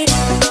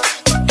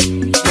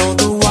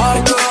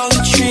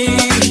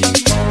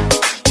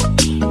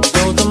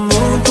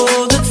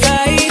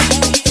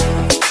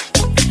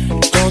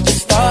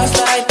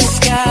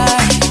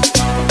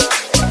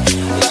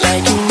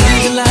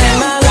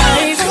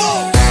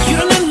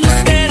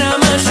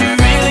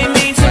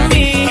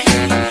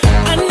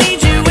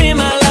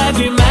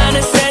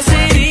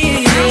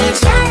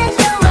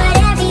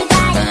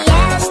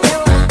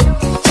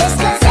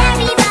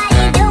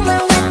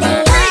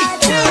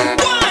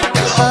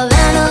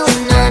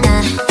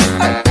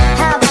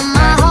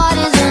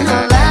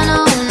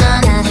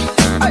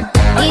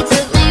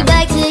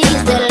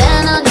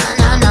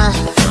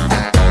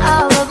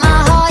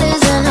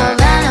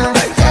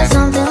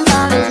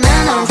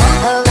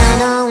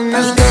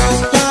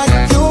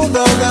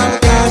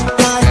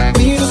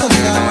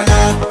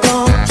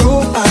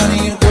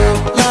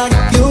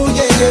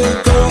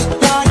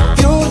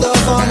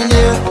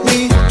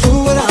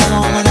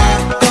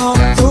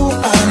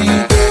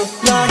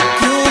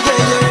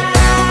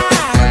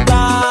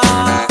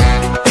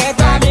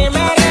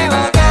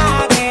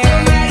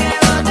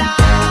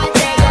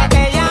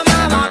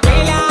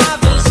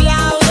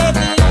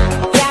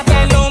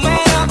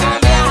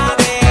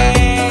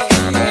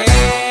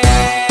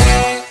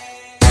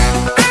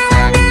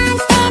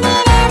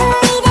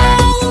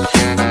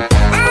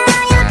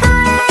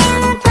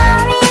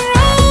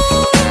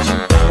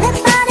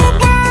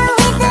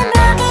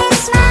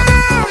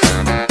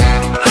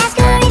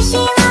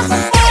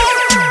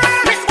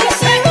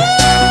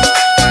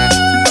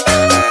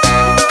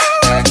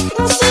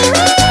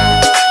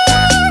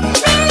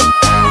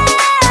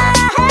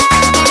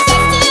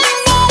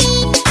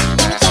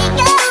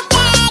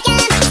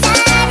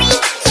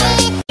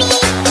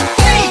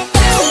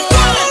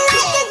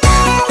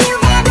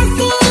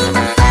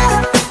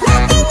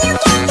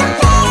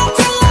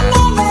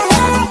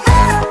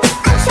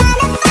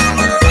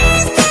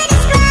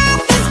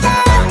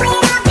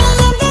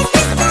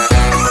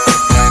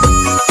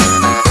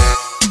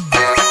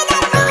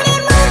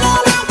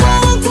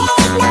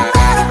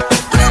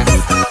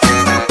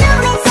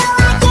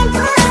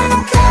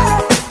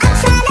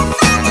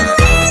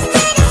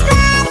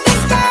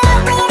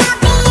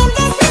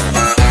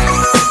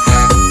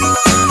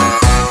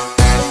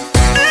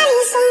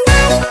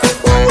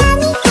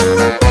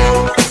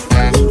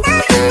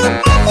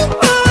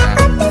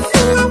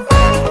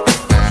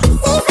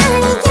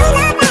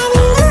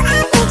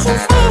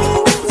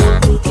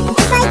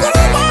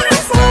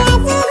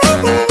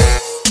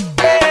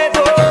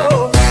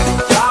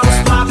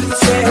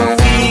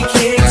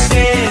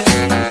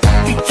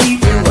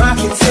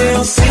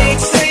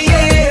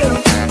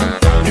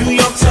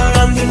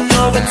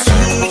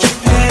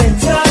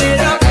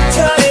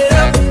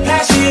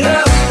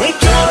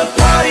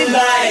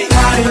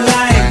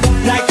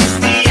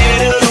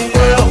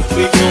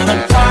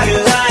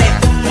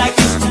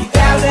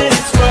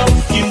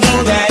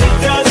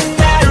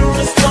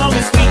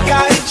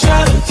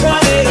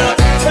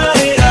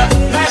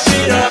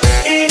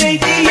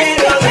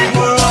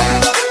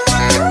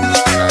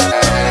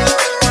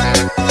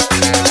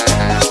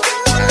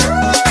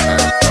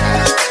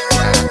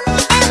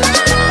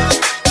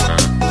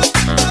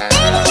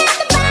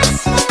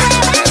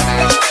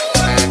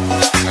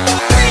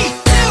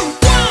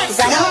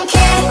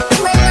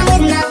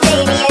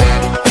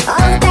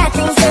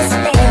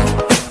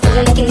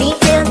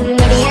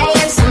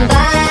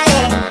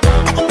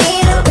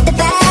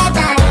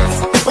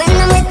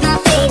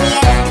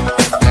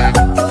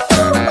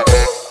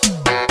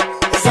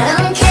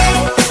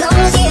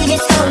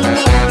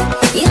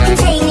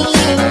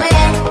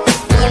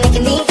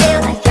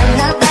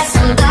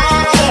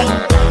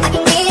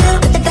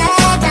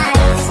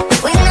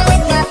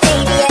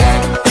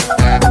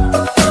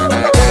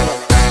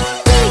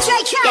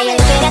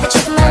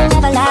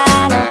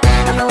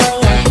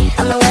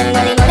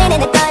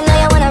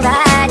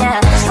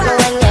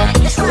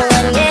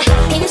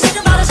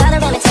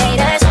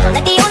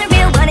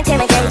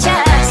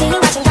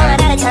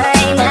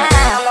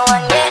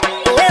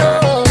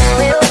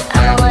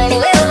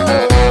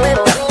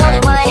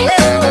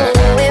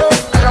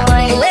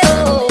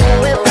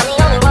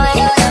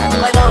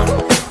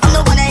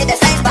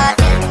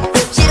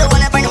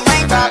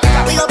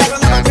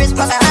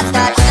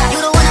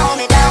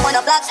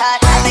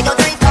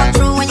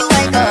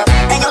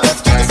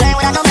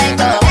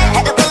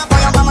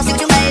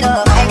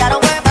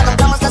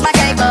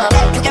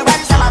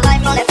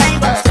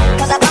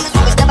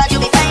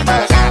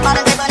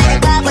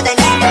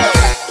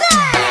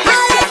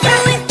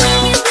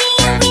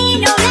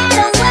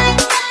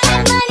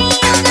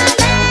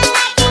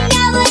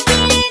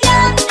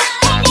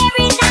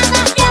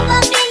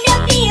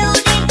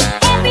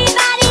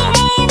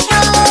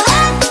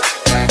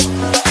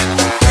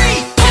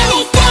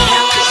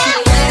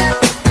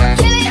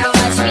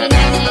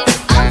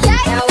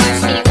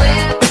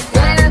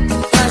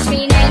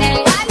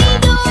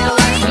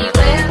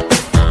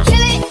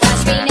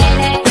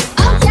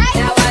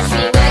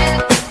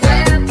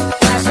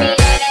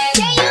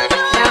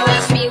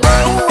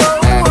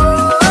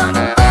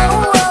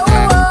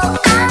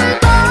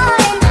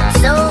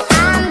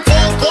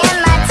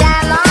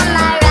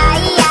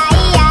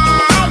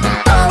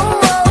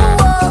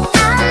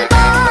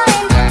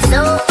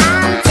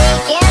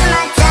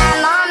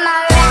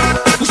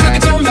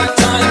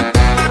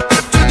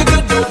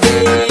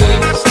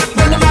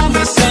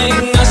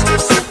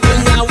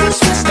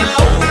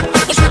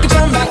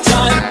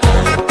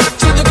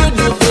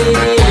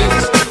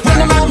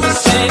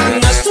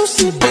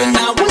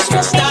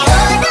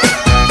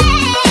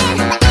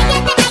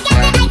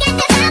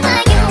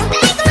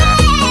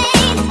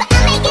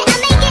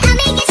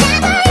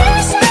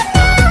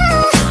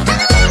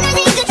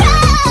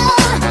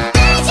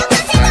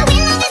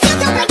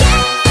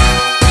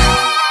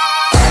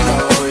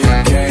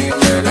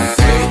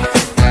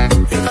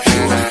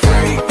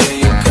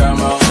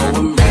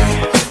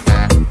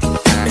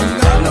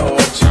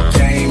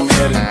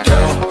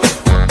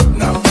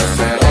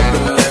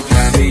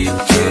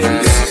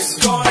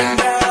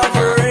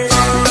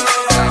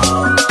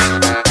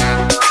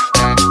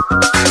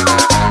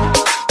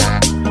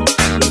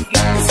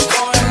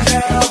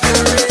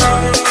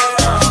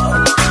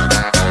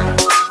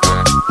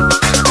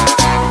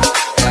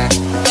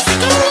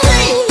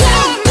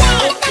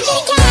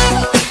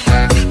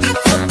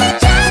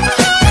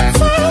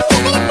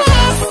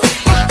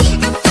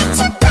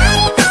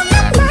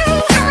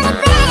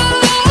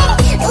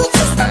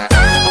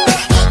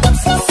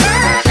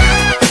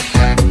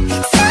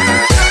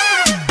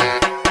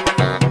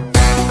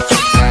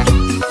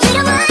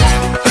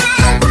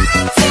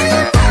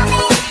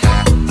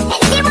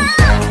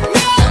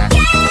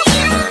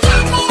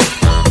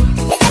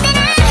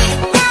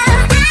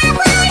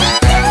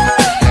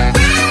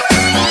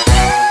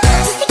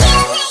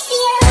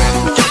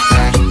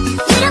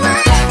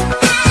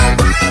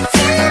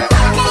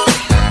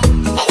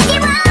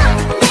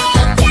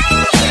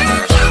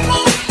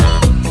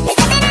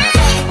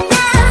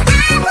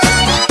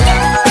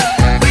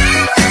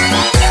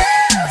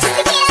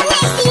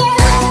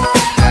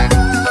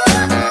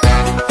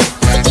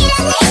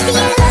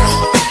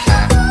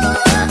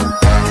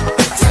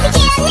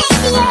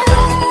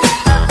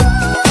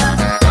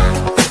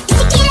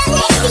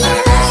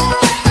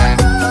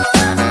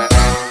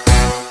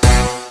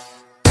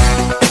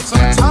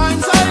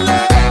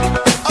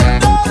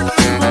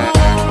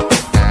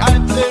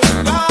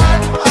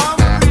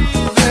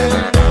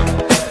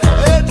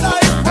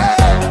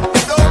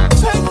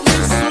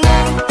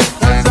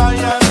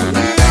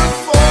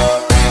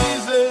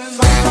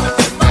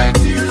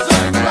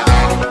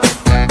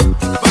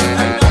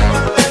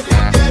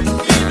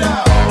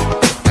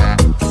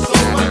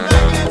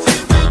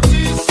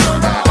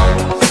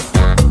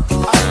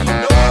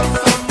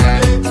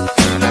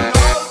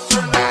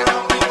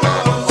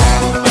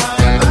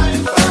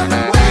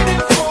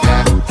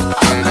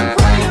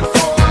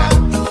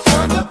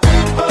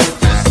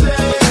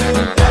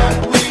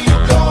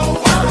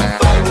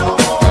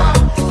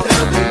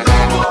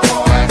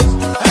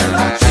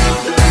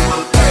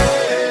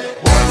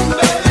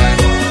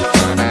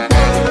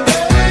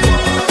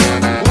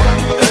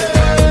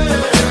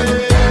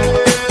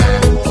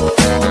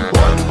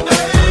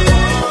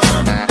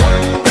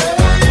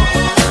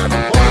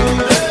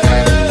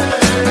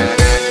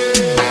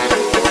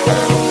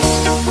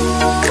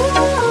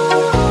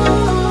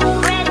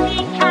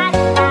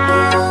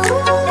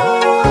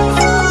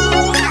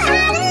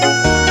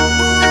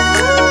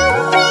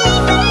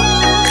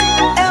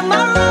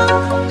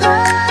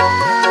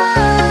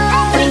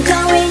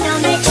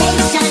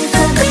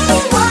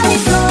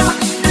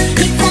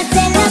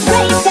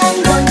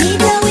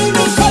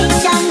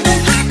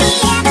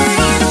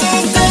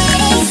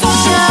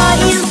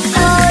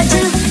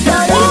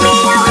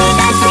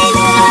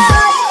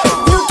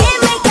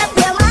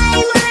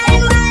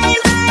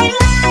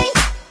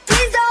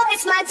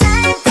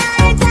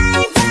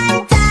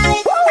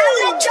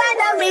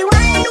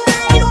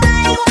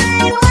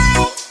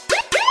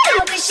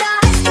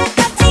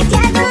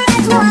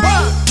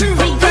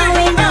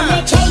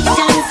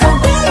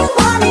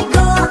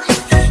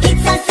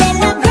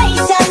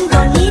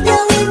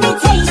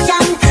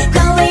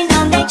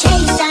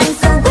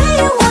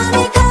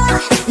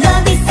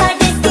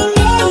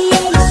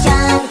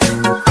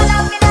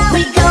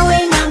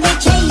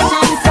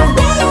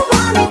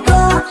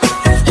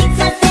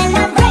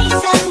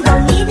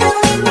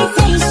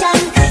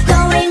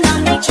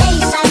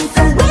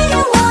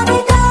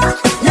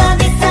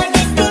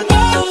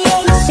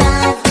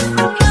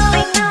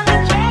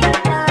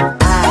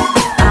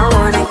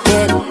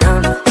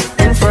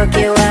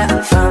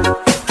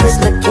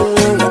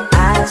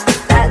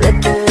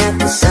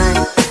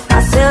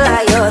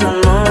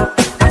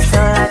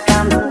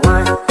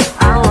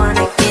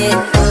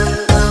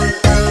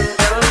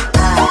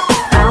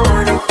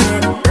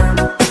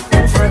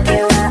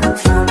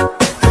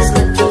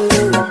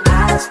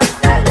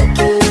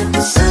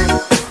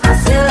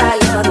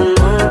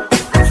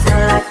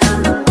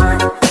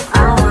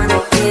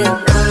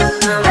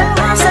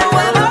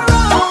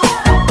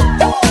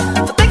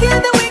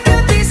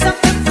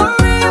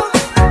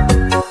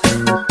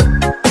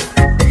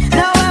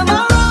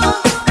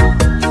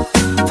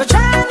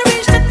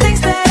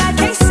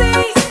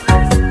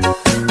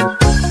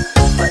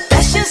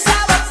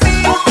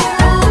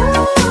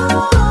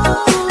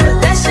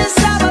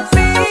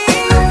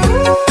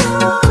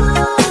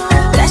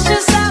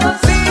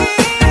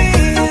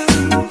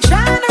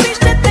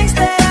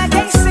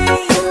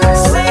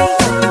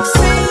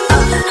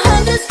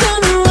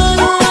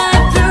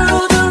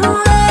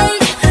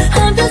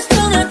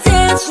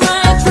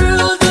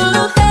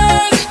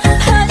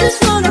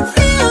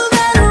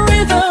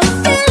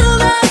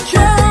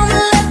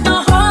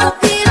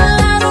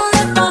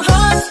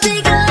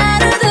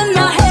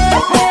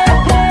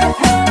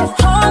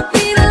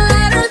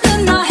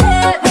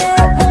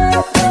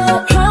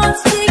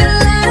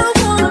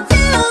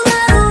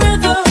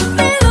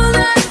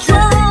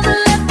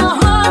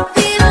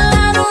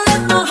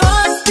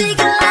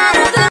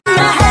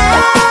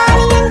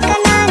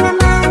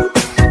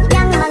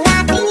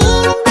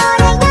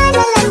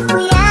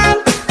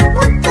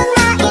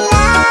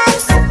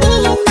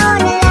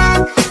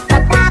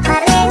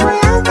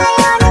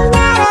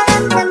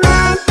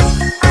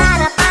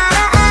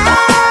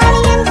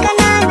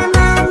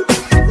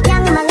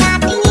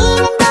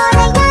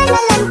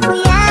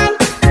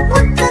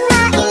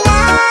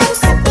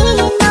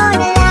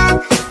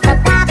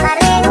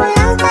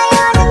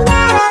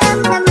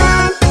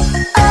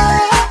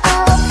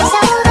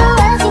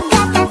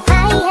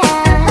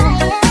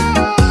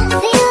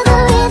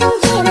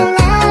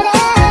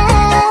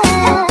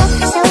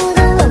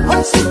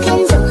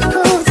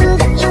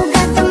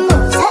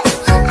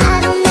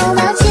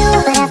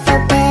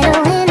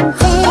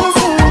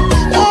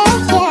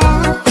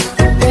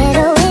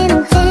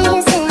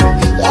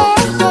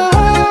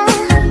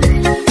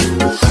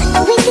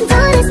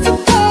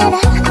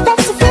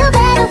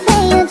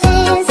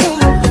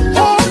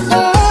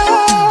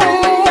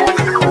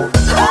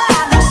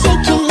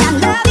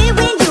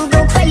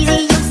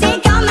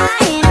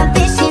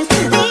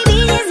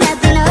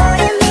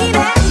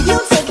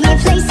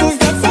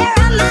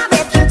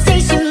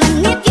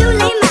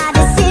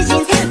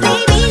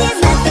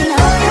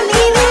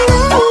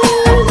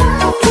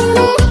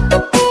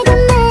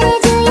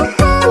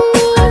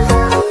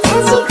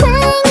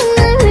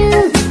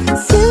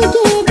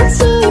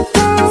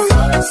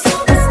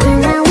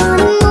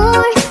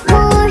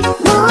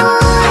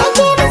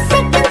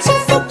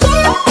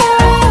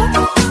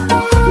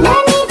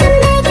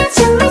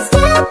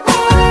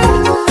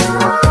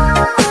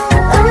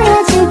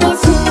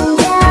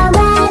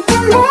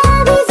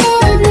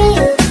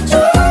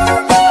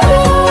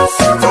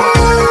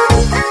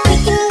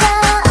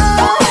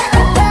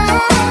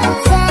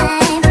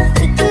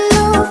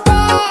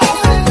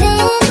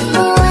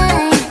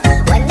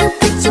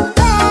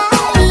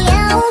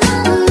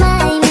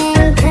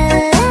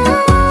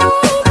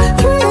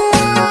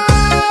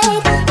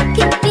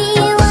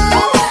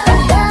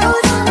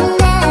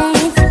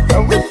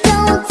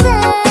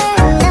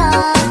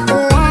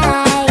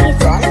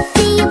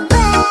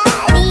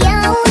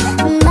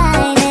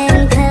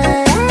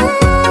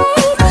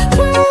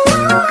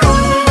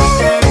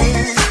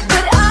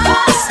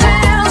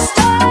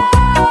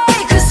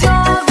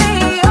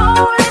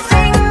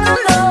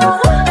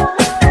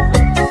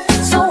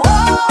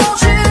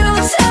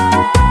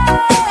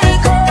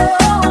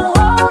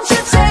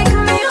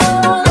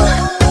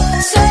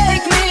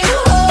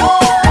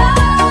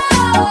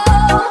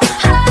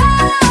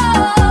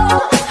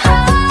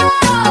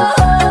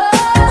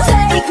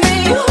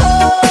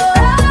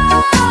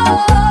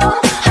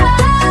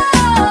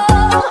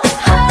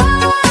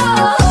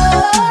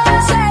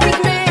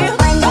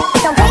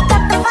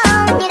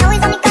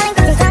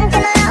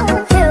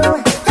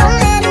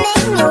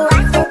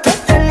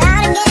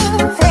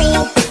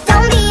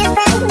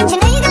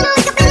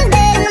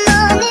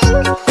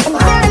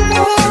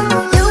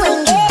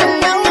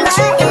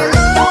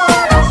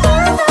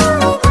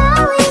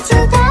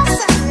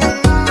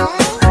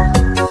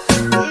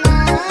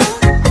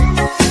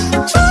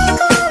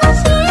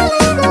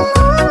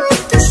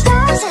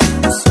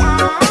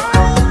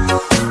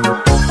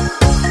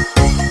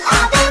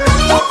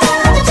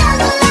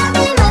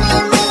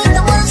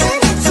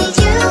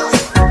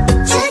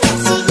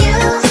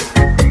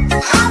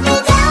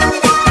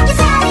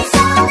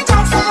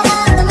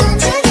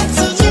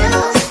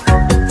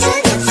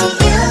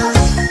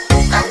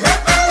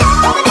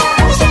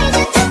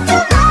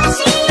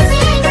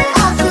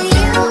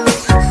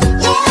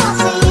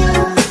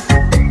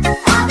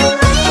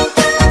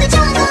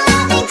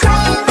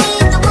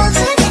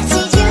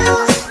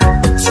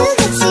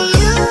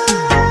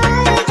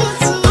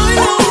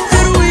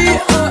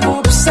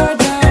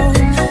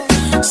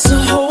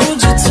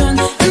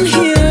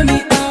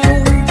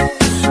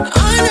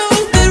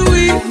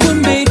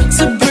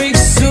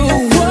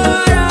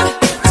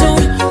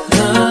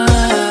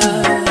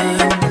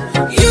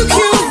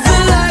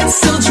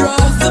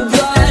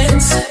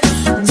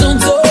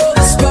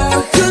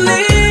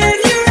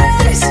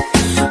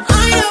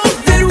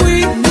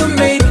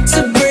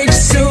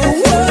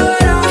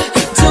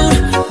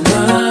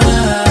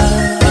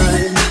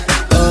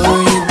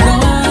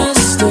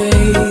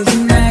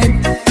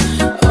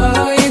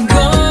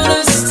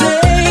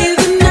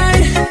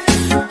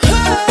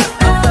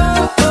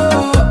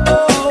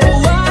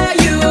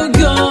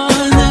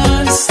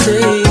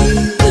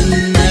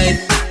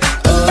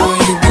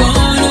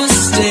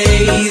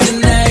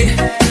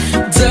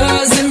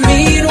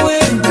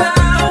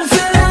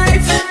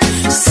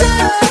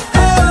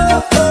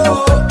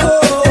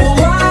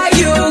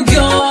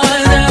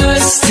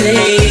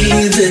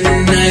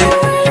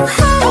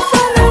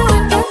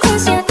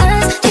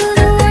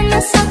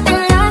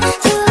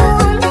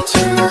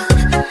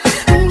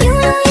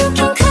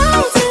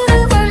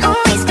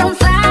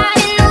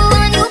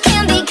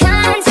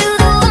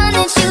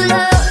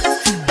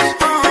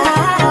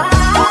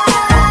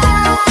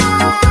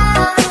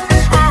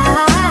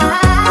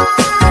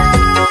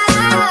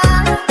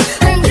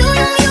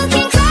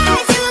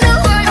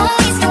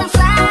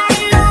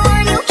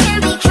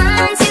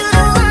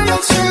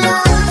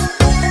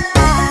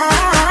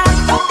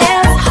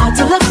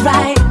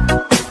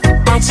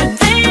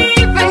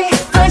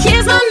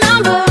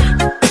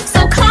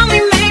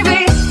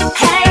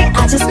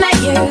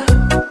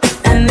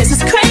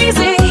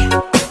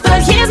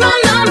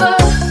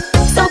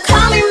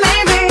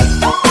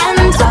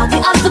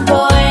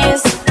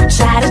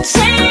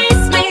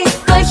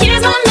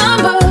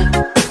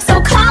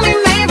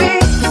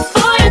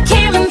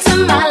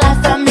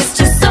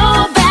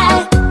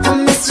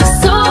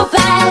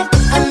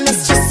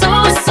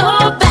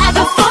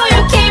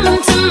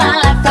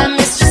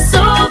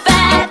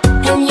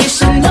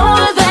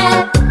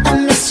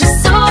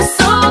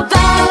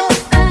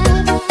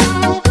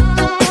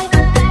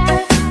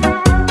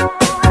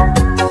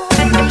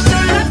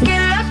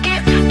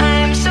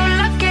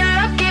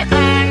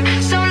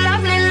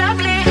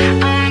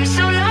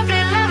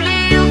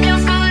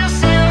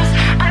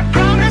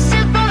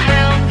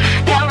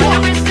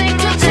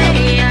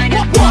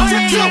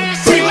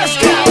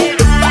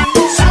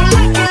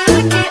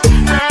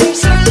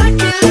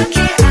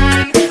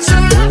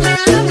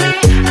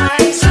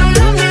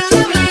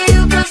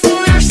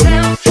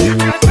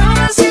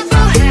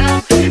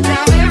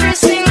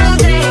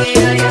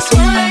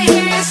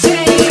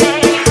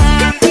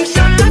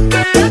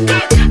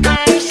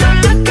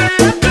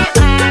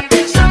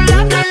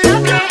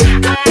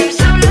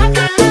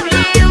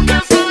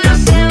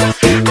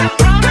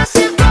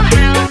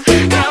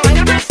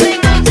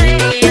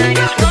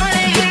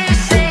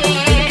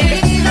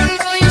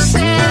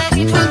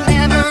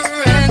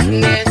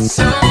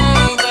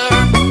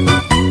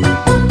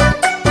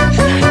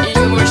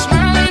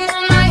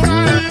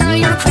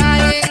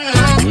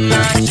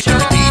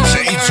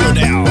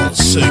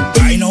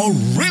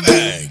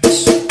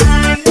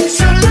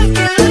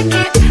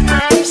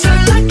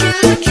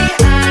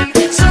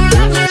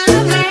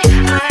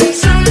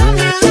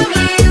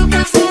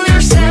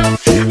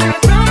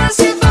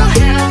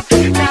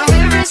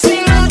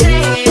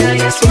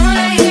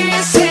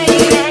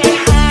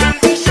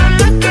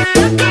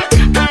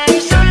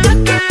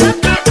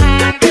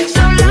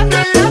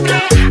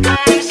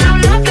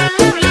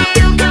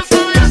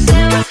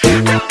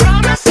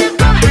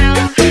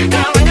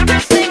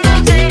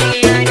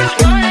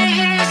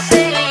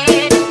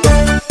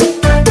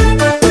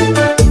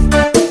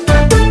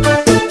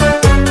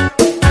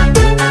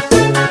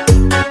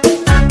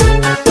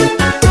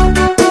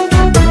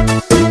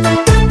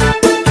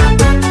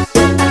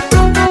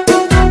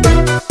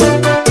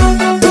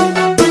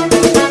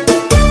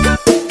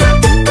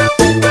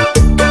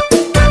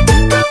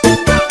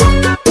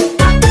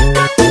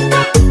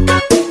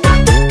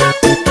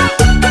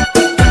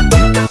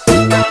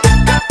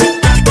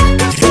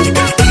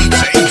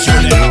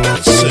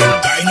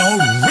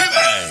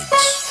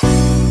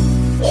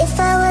 If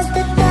I was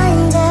the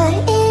thunder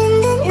in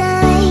the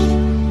night,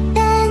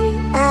 then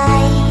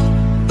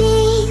I'd be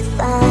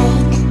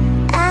fine.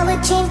 I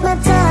would change my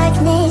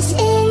darkness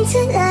into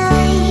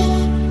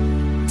light,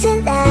 to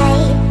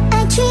light. I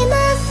dream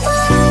of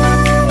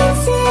falling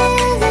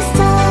silver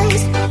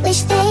stars.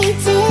 Wish they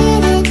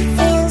didn't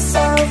feel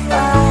so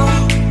far.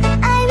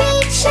 I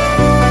reach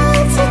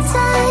out to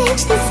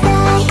touch the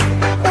sky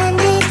when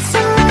it's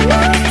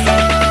almost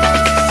time.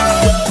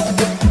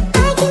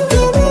 I can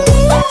feel the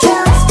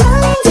raindrops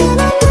falling to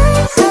my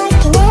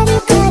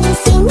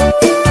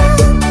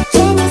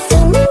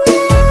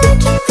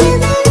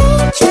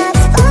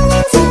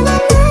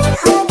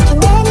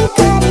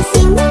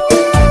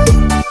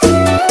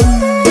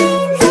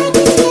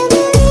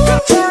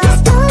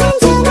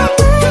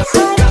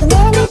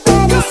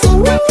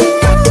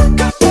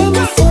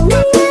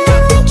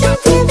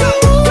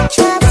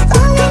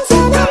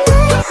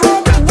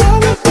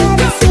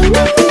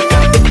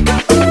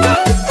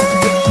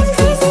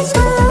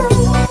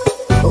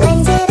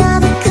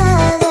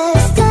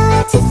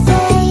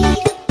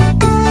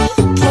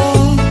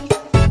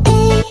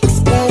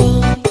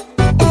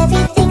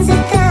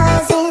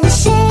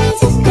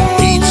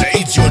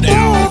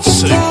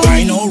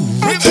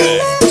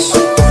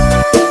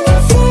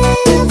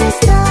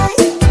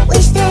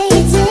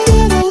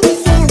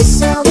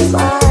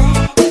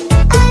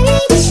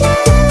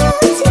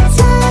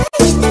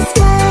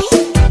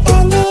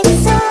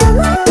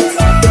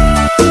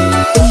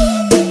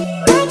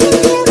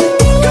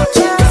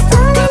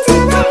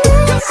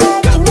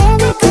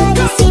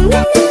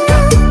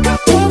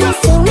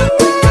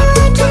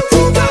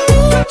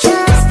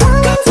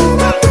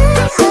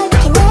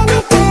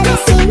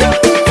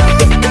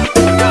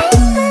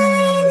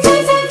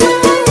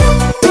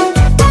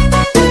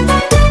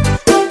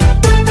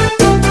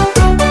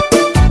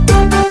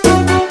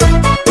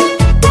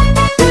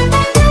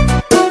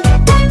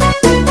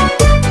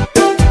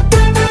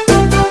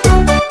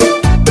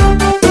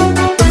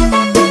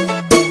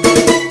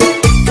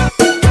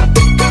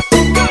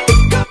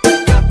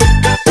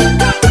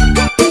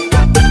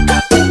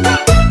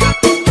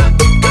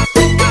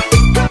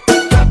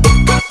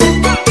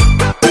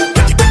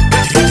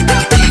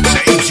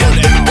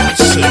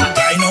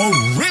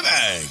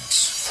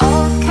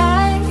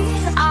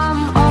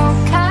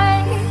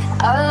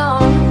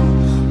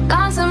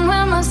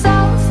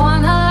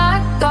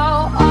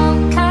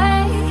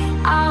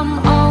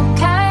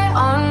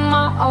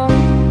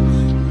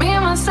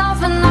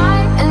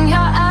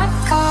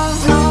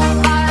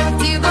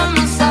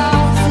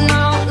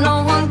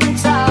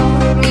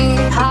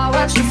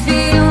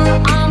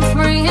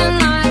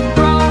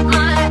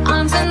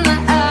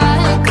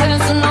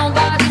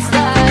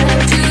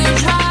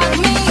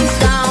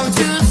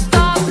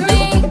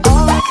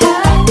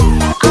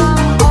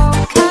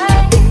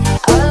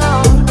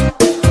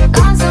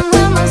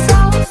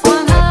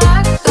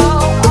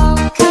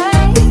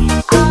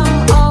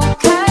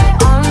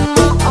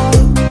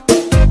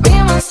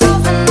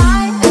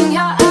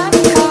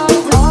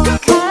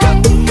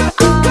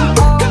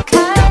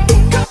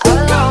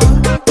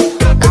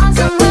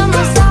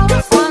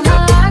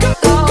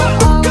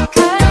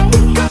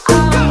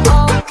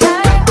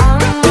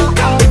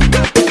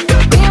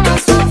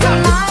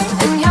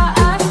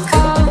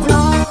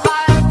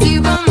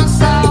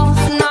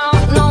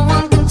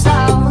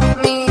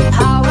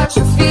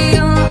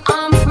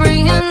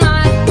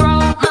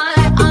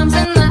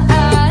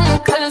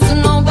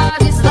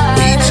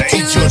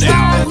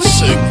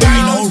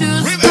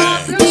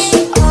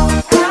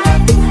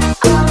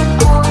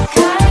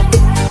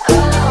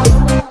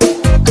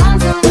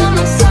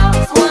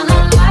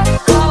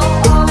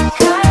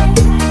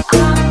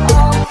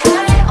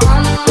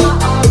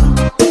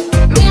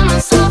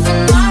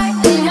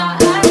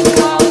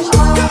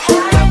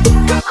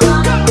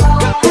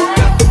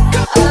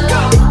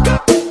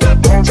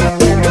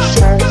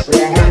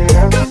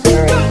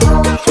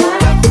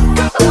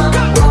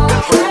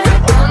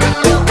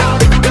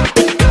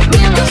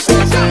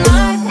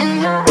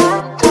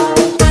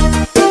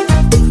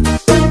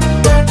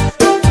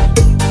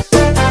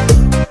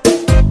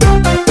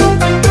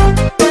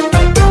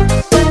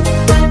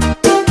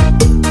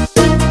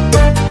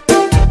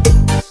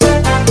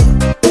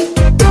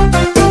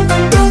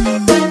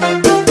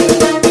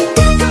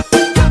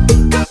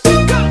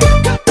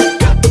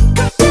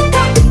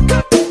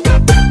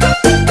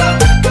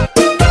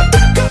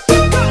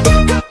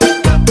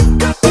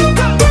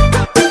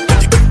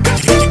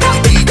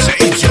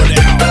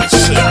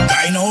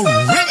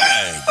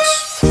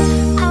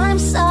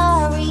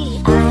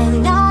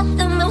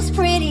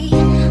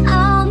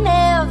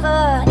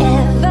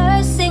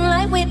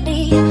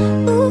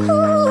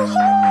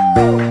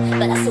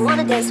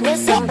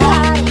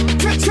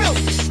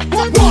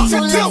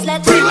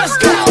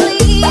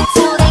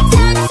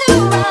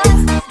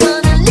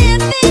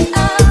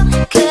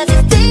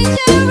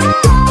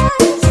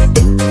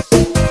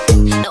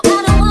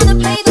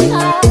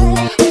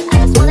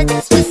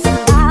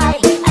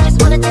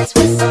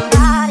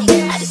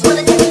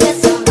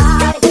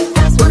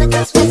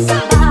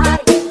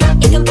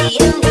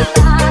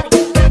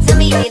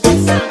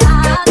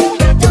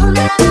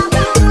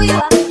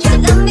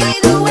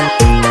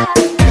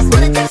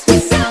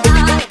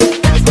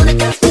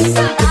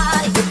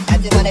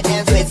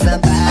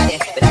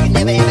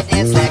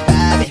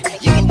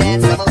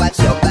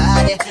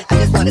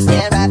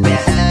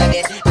stuck behind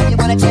it. If you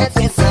wanna dance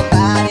with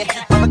somebody,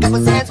 pop a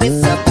couple cents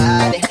with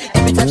somebody.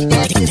 Every time she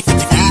dances,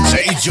 DJ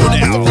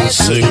Jonel,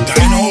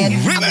 Dino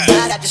Remix.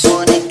 I just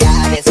wanna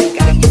guide this.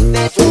 Got a new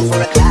bedroom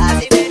for a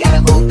closet. Got a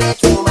whole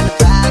bedroom and a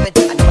private.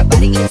 I know my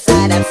body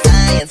inside out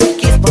science.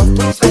 Kiss both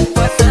toes right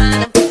for a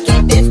sign.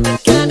 Can't dance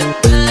but kinda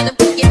find 'em.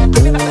 Yeah, I'll be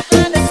right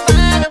behind the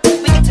spine.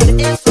 We can turn the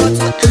dance floor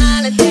to an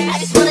island. I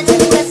just wanna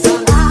dance with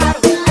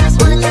somebody. I just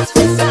wanna dance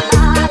with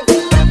somebody.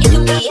 You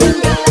can be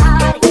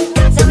anybody.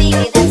 Tell me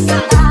that's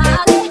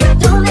somebody.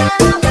 Don't let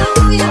I know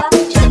you.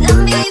 Just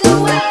love me the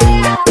way I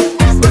am.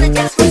 I just wanna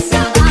dance with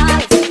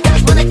somebody. I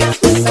just wanna dance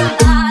with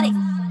somebody.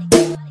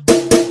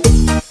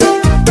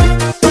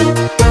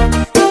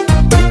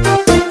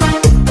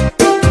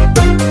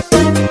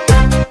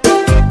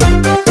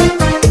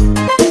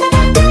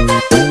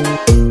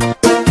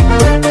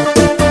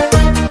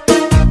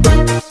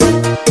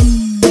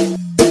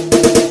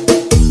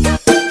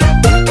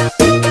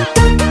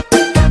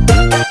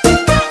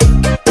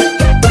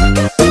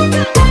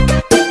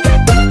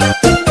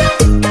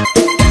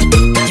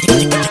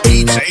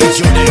 DJ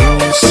Jonel,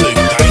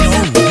 Dino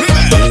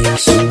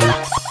Remix.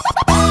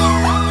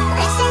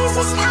 Lessons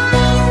is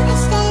time, it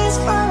stands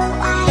for a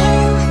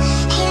while.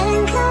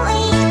 Heaven can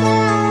wait,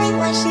 we're only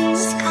watching the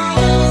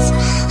skies.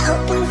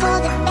 Hoping for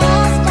the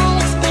best, but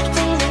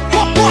expecting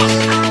the worst.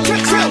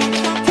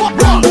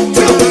 One,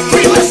 two,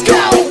 three, let's go.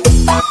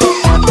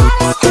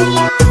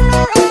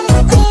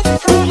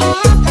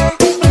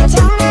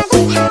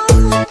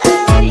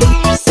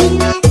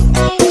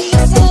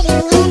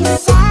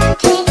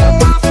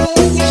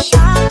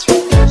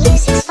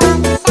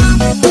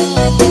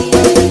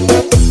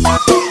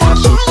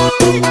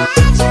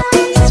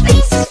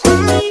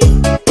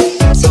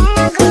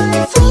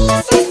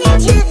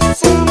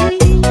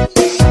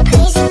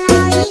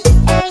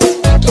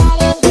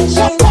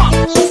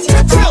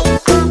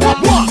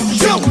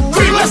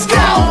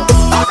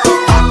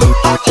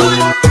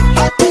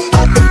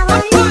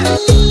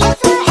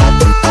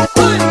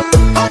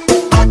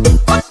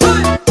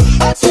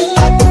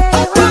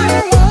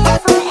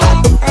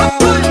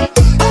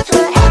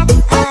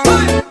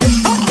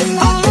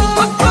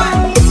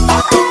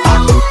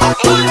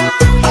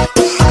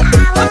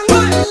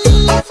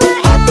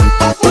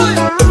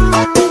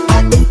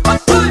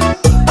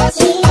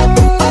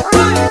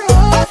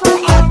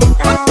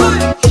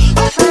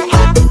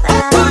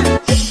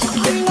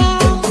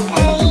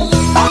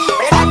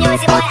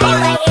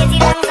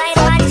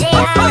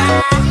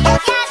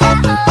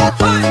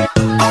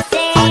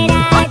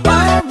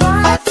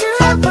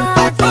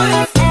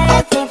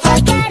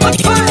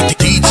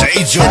 DJ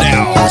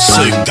Jonel,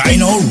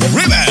 Dino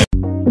Remix.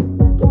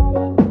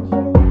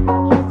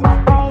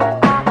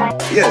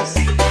 Yes,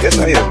 yes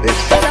I am, bitch.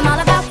 Cause I'm all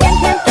about him,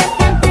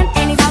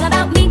 and he's all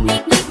about me.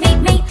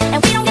 And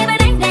we don't give a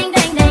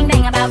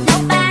dang about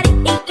nobody.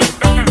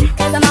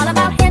 Cause I'm all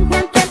about him,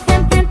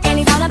 and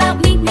he's all about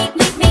me.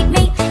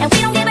 And we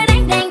don't give a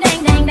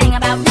dang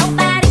about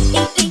nobody.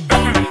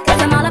 Cause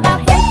I'm all about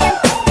him,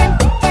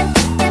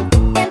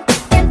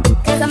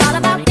 cause I'm all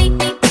about me.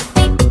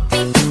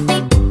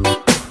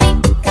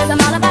 Cause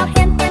I'm all about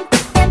him,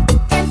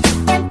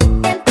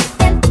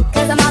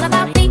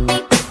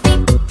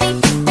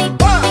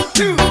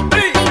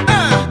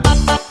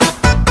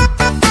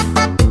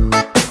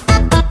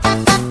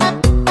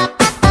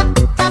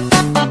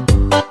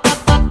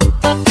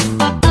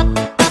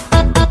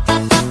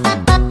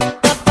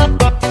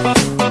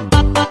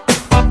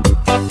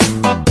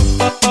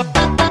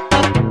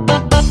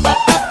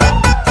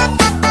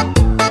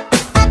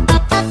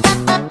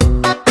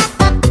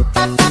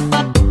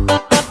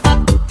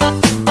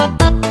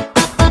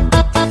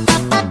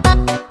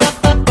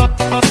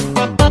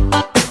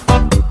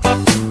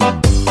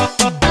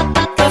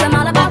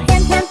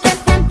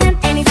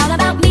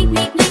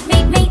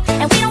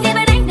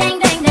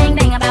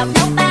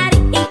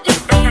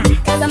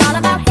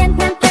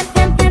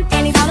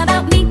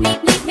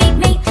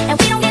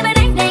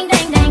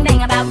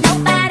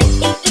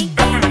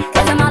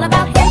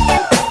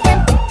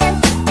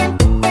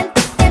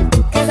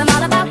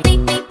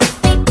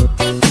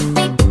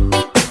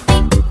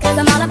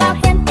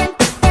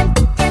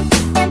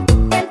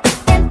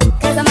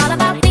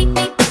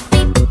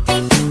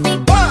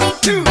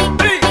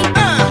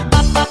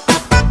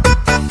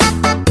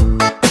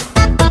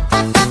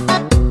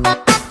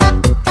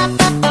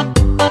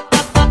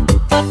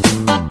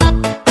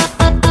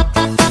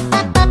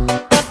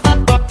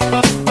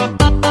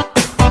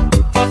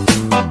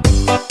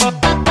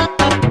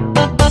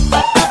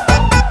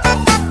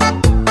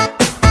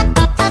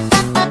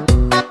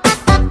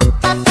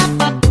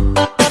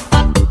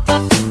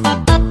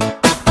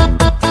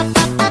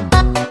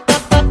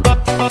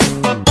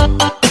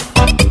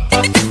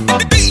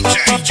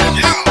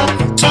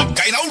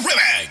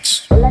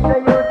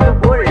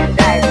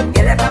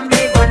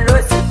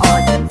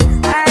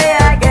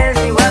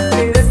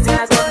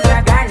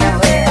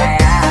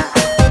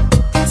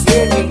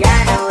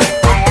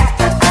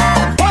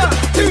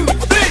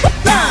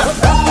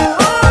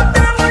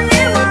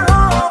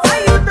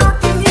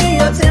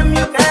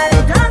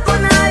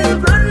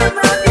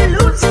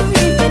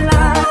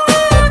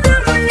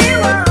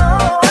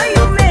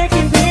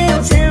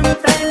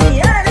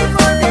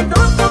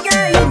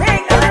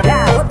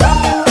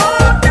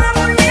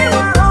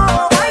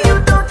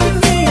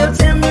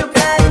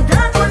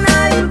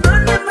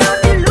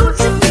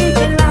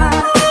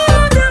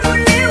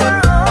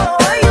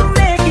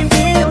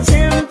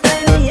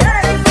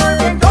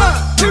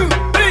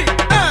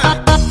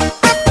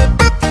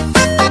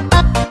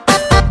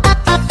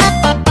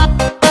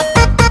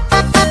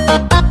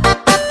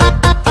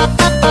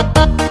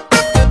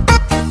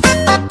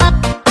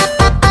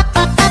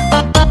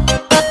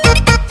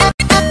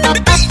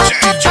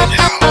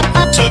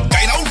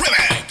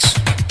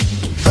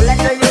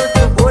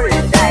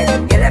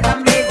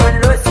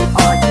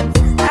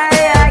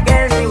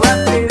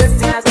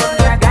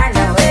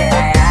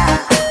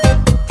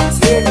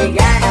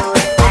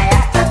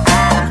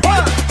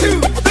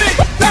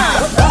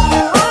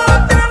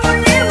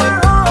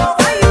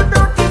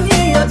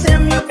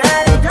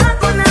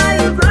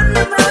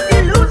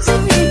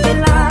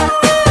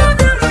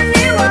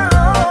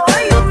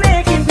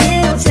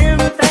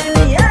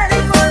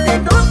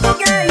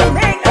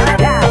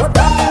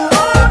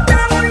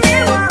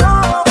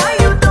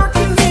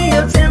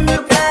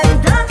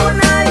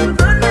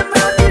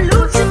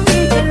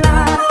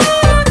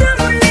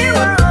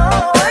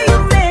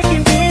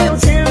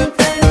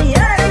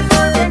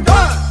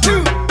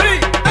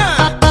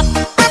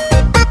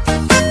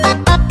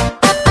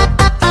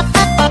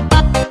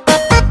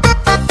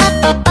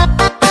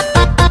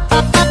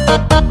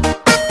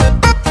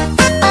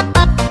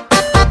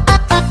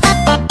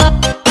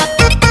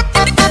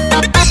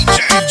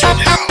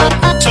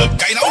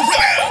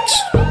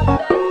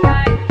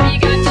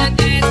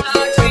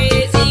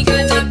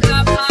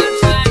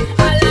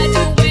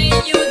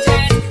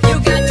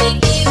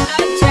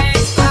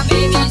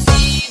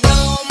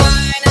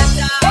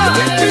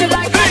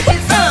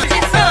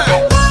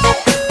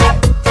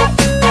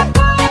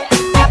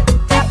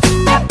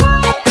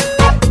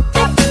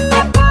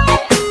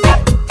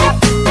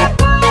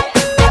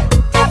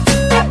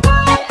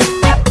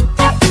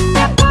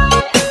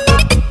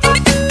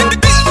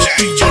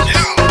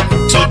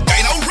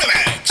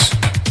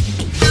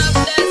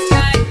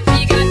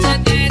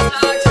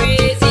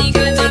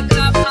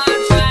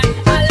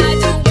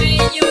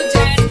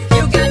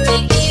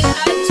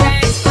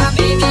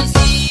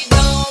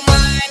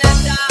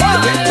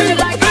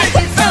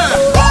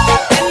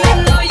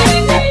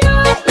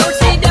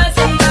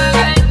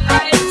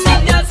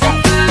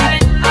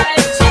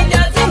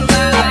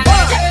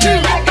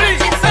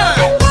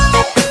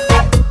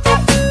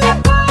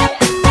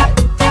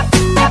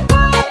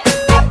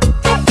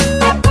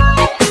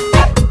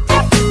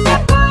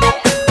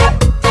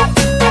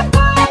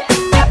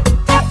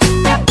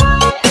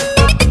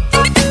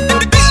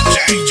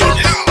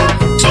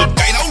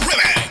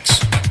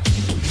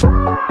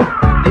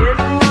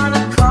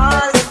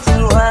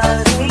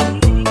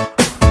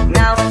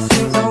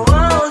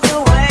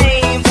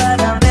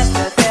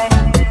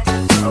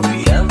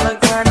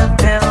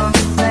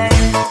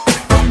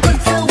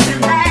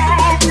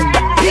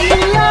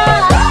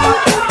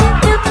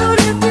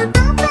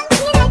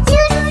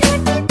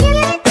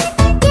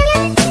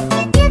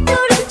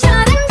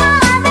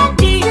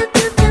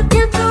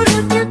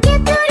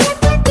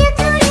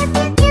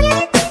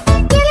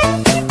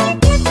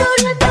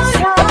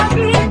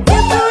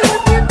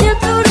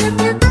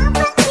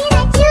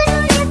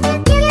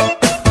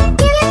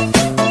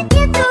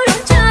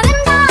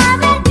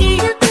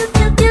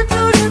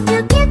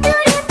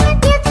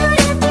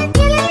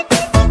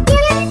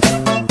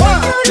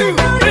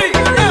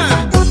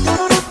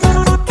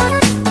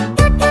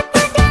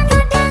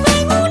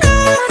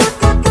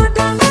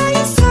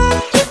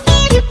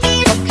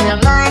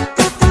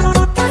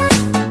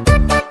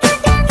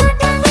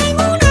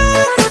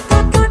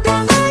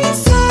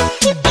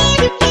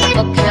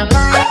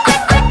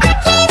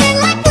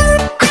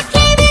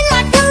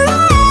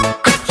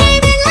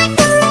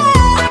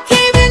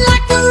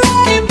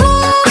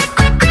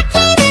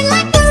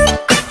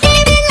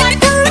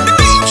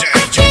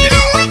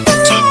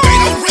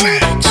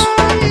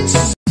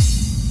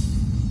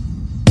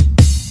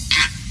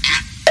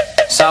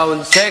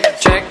 Sound check,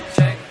 check.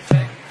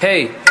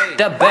 Hey,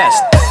 the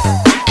best.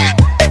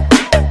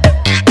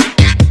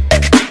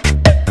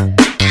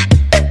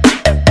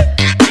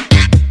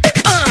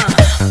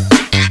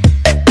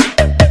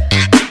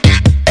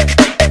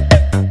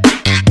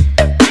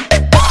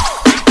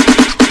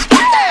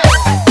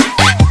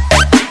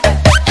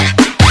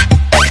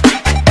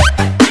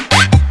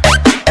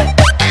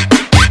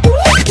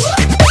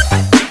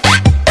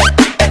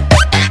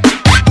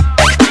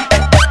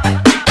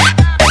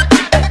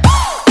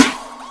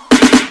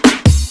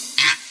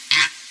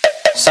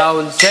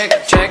 Sound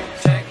check, check.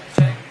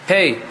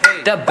 Hey,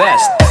 the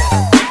best.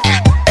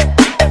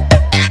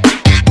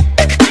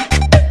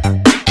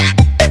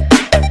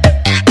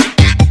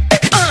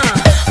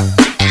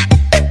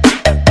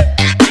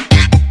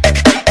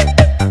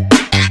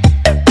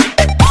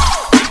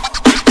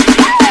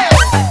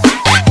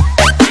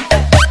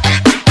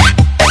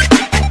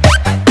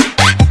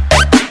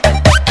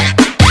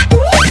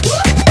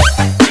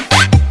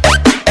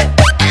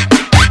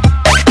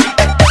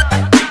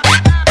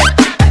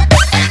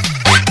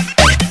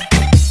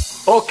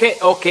 Okay,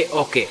 okay,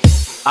 okay.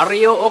 Are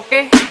you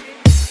okay?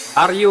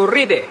 Are you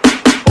ready?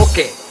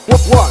 Okay.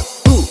 1,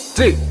 2,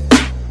 3.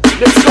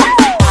 Let's go.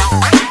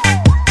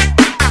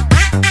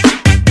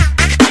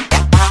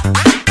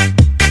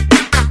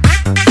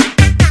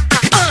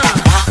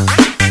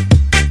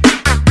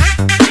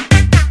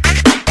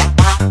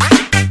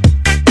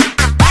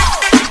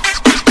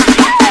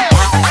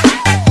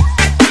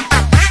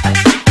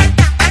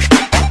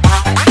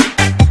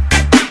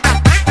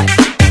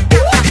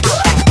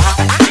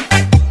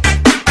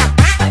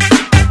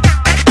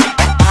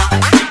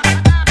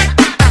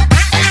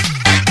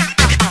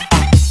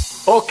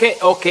 Okay,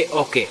 okay,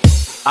 okay.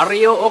 Are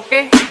you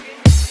okay?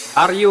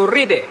 Are you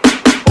ready?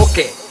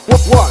 Okay. 1,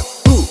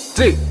 2,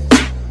 3.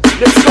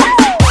 Let's go.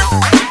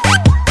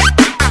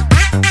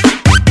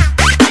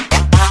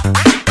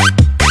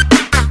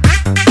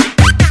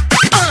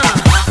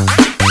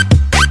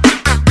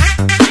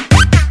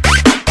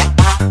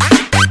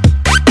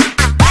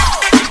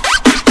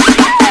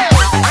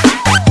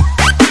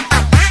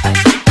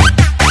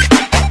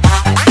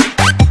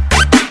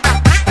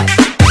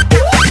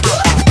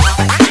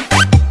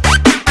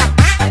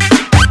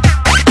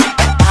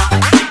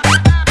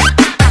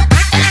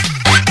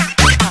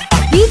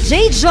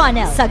 DJ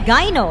Jonel sa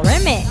Gyno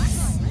Remix.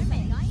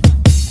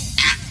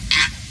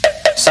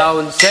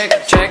 Sound check,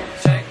 check.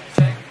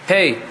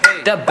 Hey,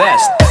 the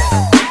best.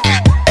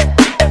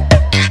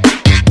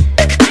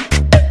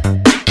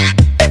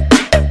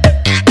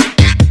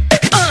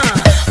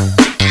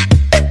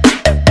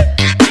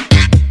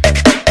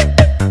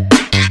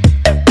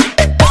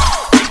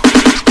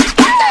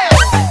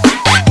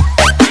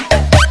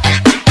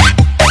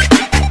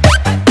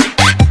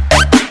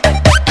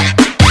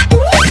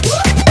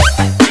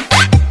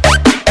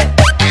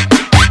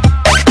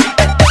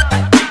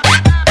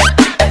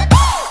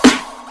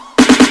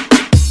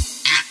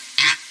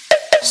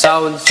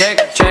 Sound check,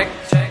 check.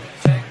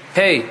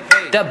 Hey,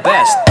 the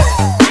best.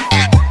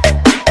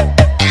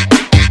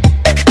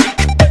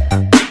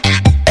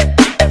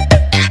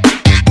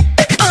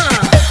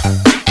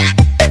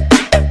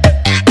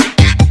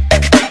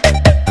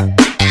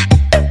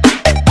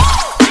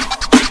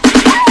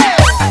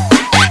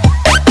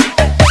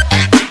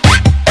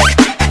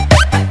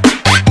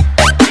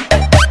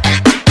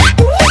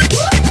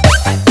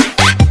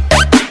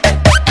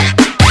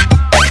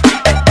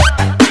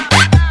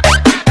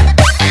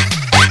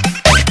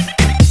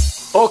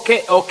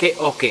 Okay, okay,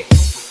 okay.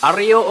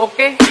 Are you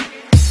okay?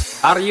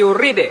 Are you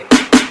ready?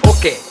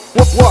 Okay.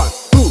 1,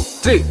 2,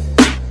 3.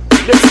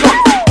 Let's go.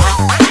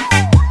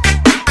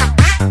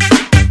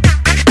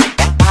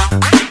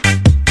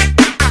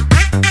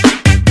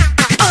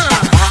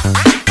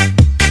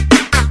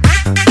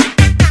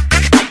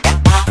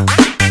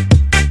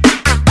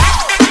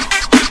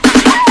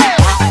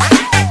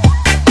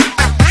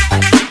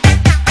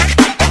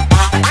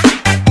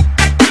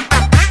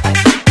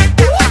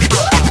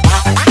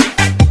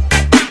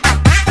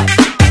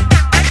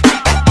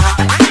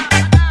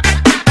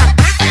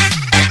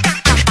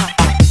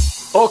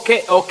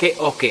 Okay, okay,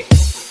 okay.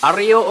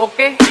 Are you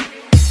okay?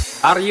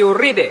 Are you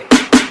ready?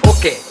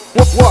 Okay.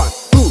 1,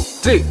 2,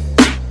 3.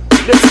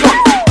 Let's go.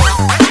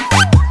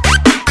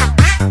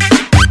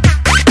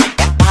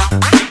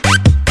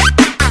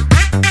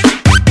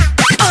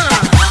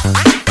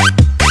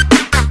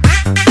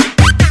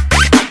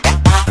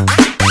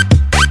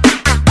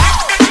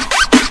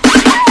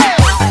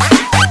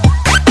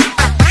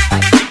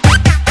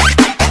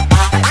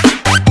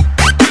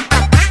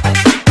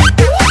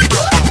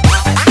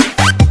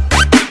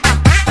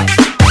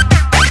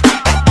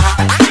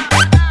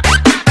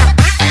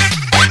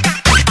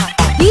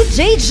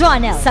 DJ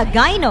Jonel sa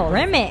Gyno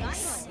Remix.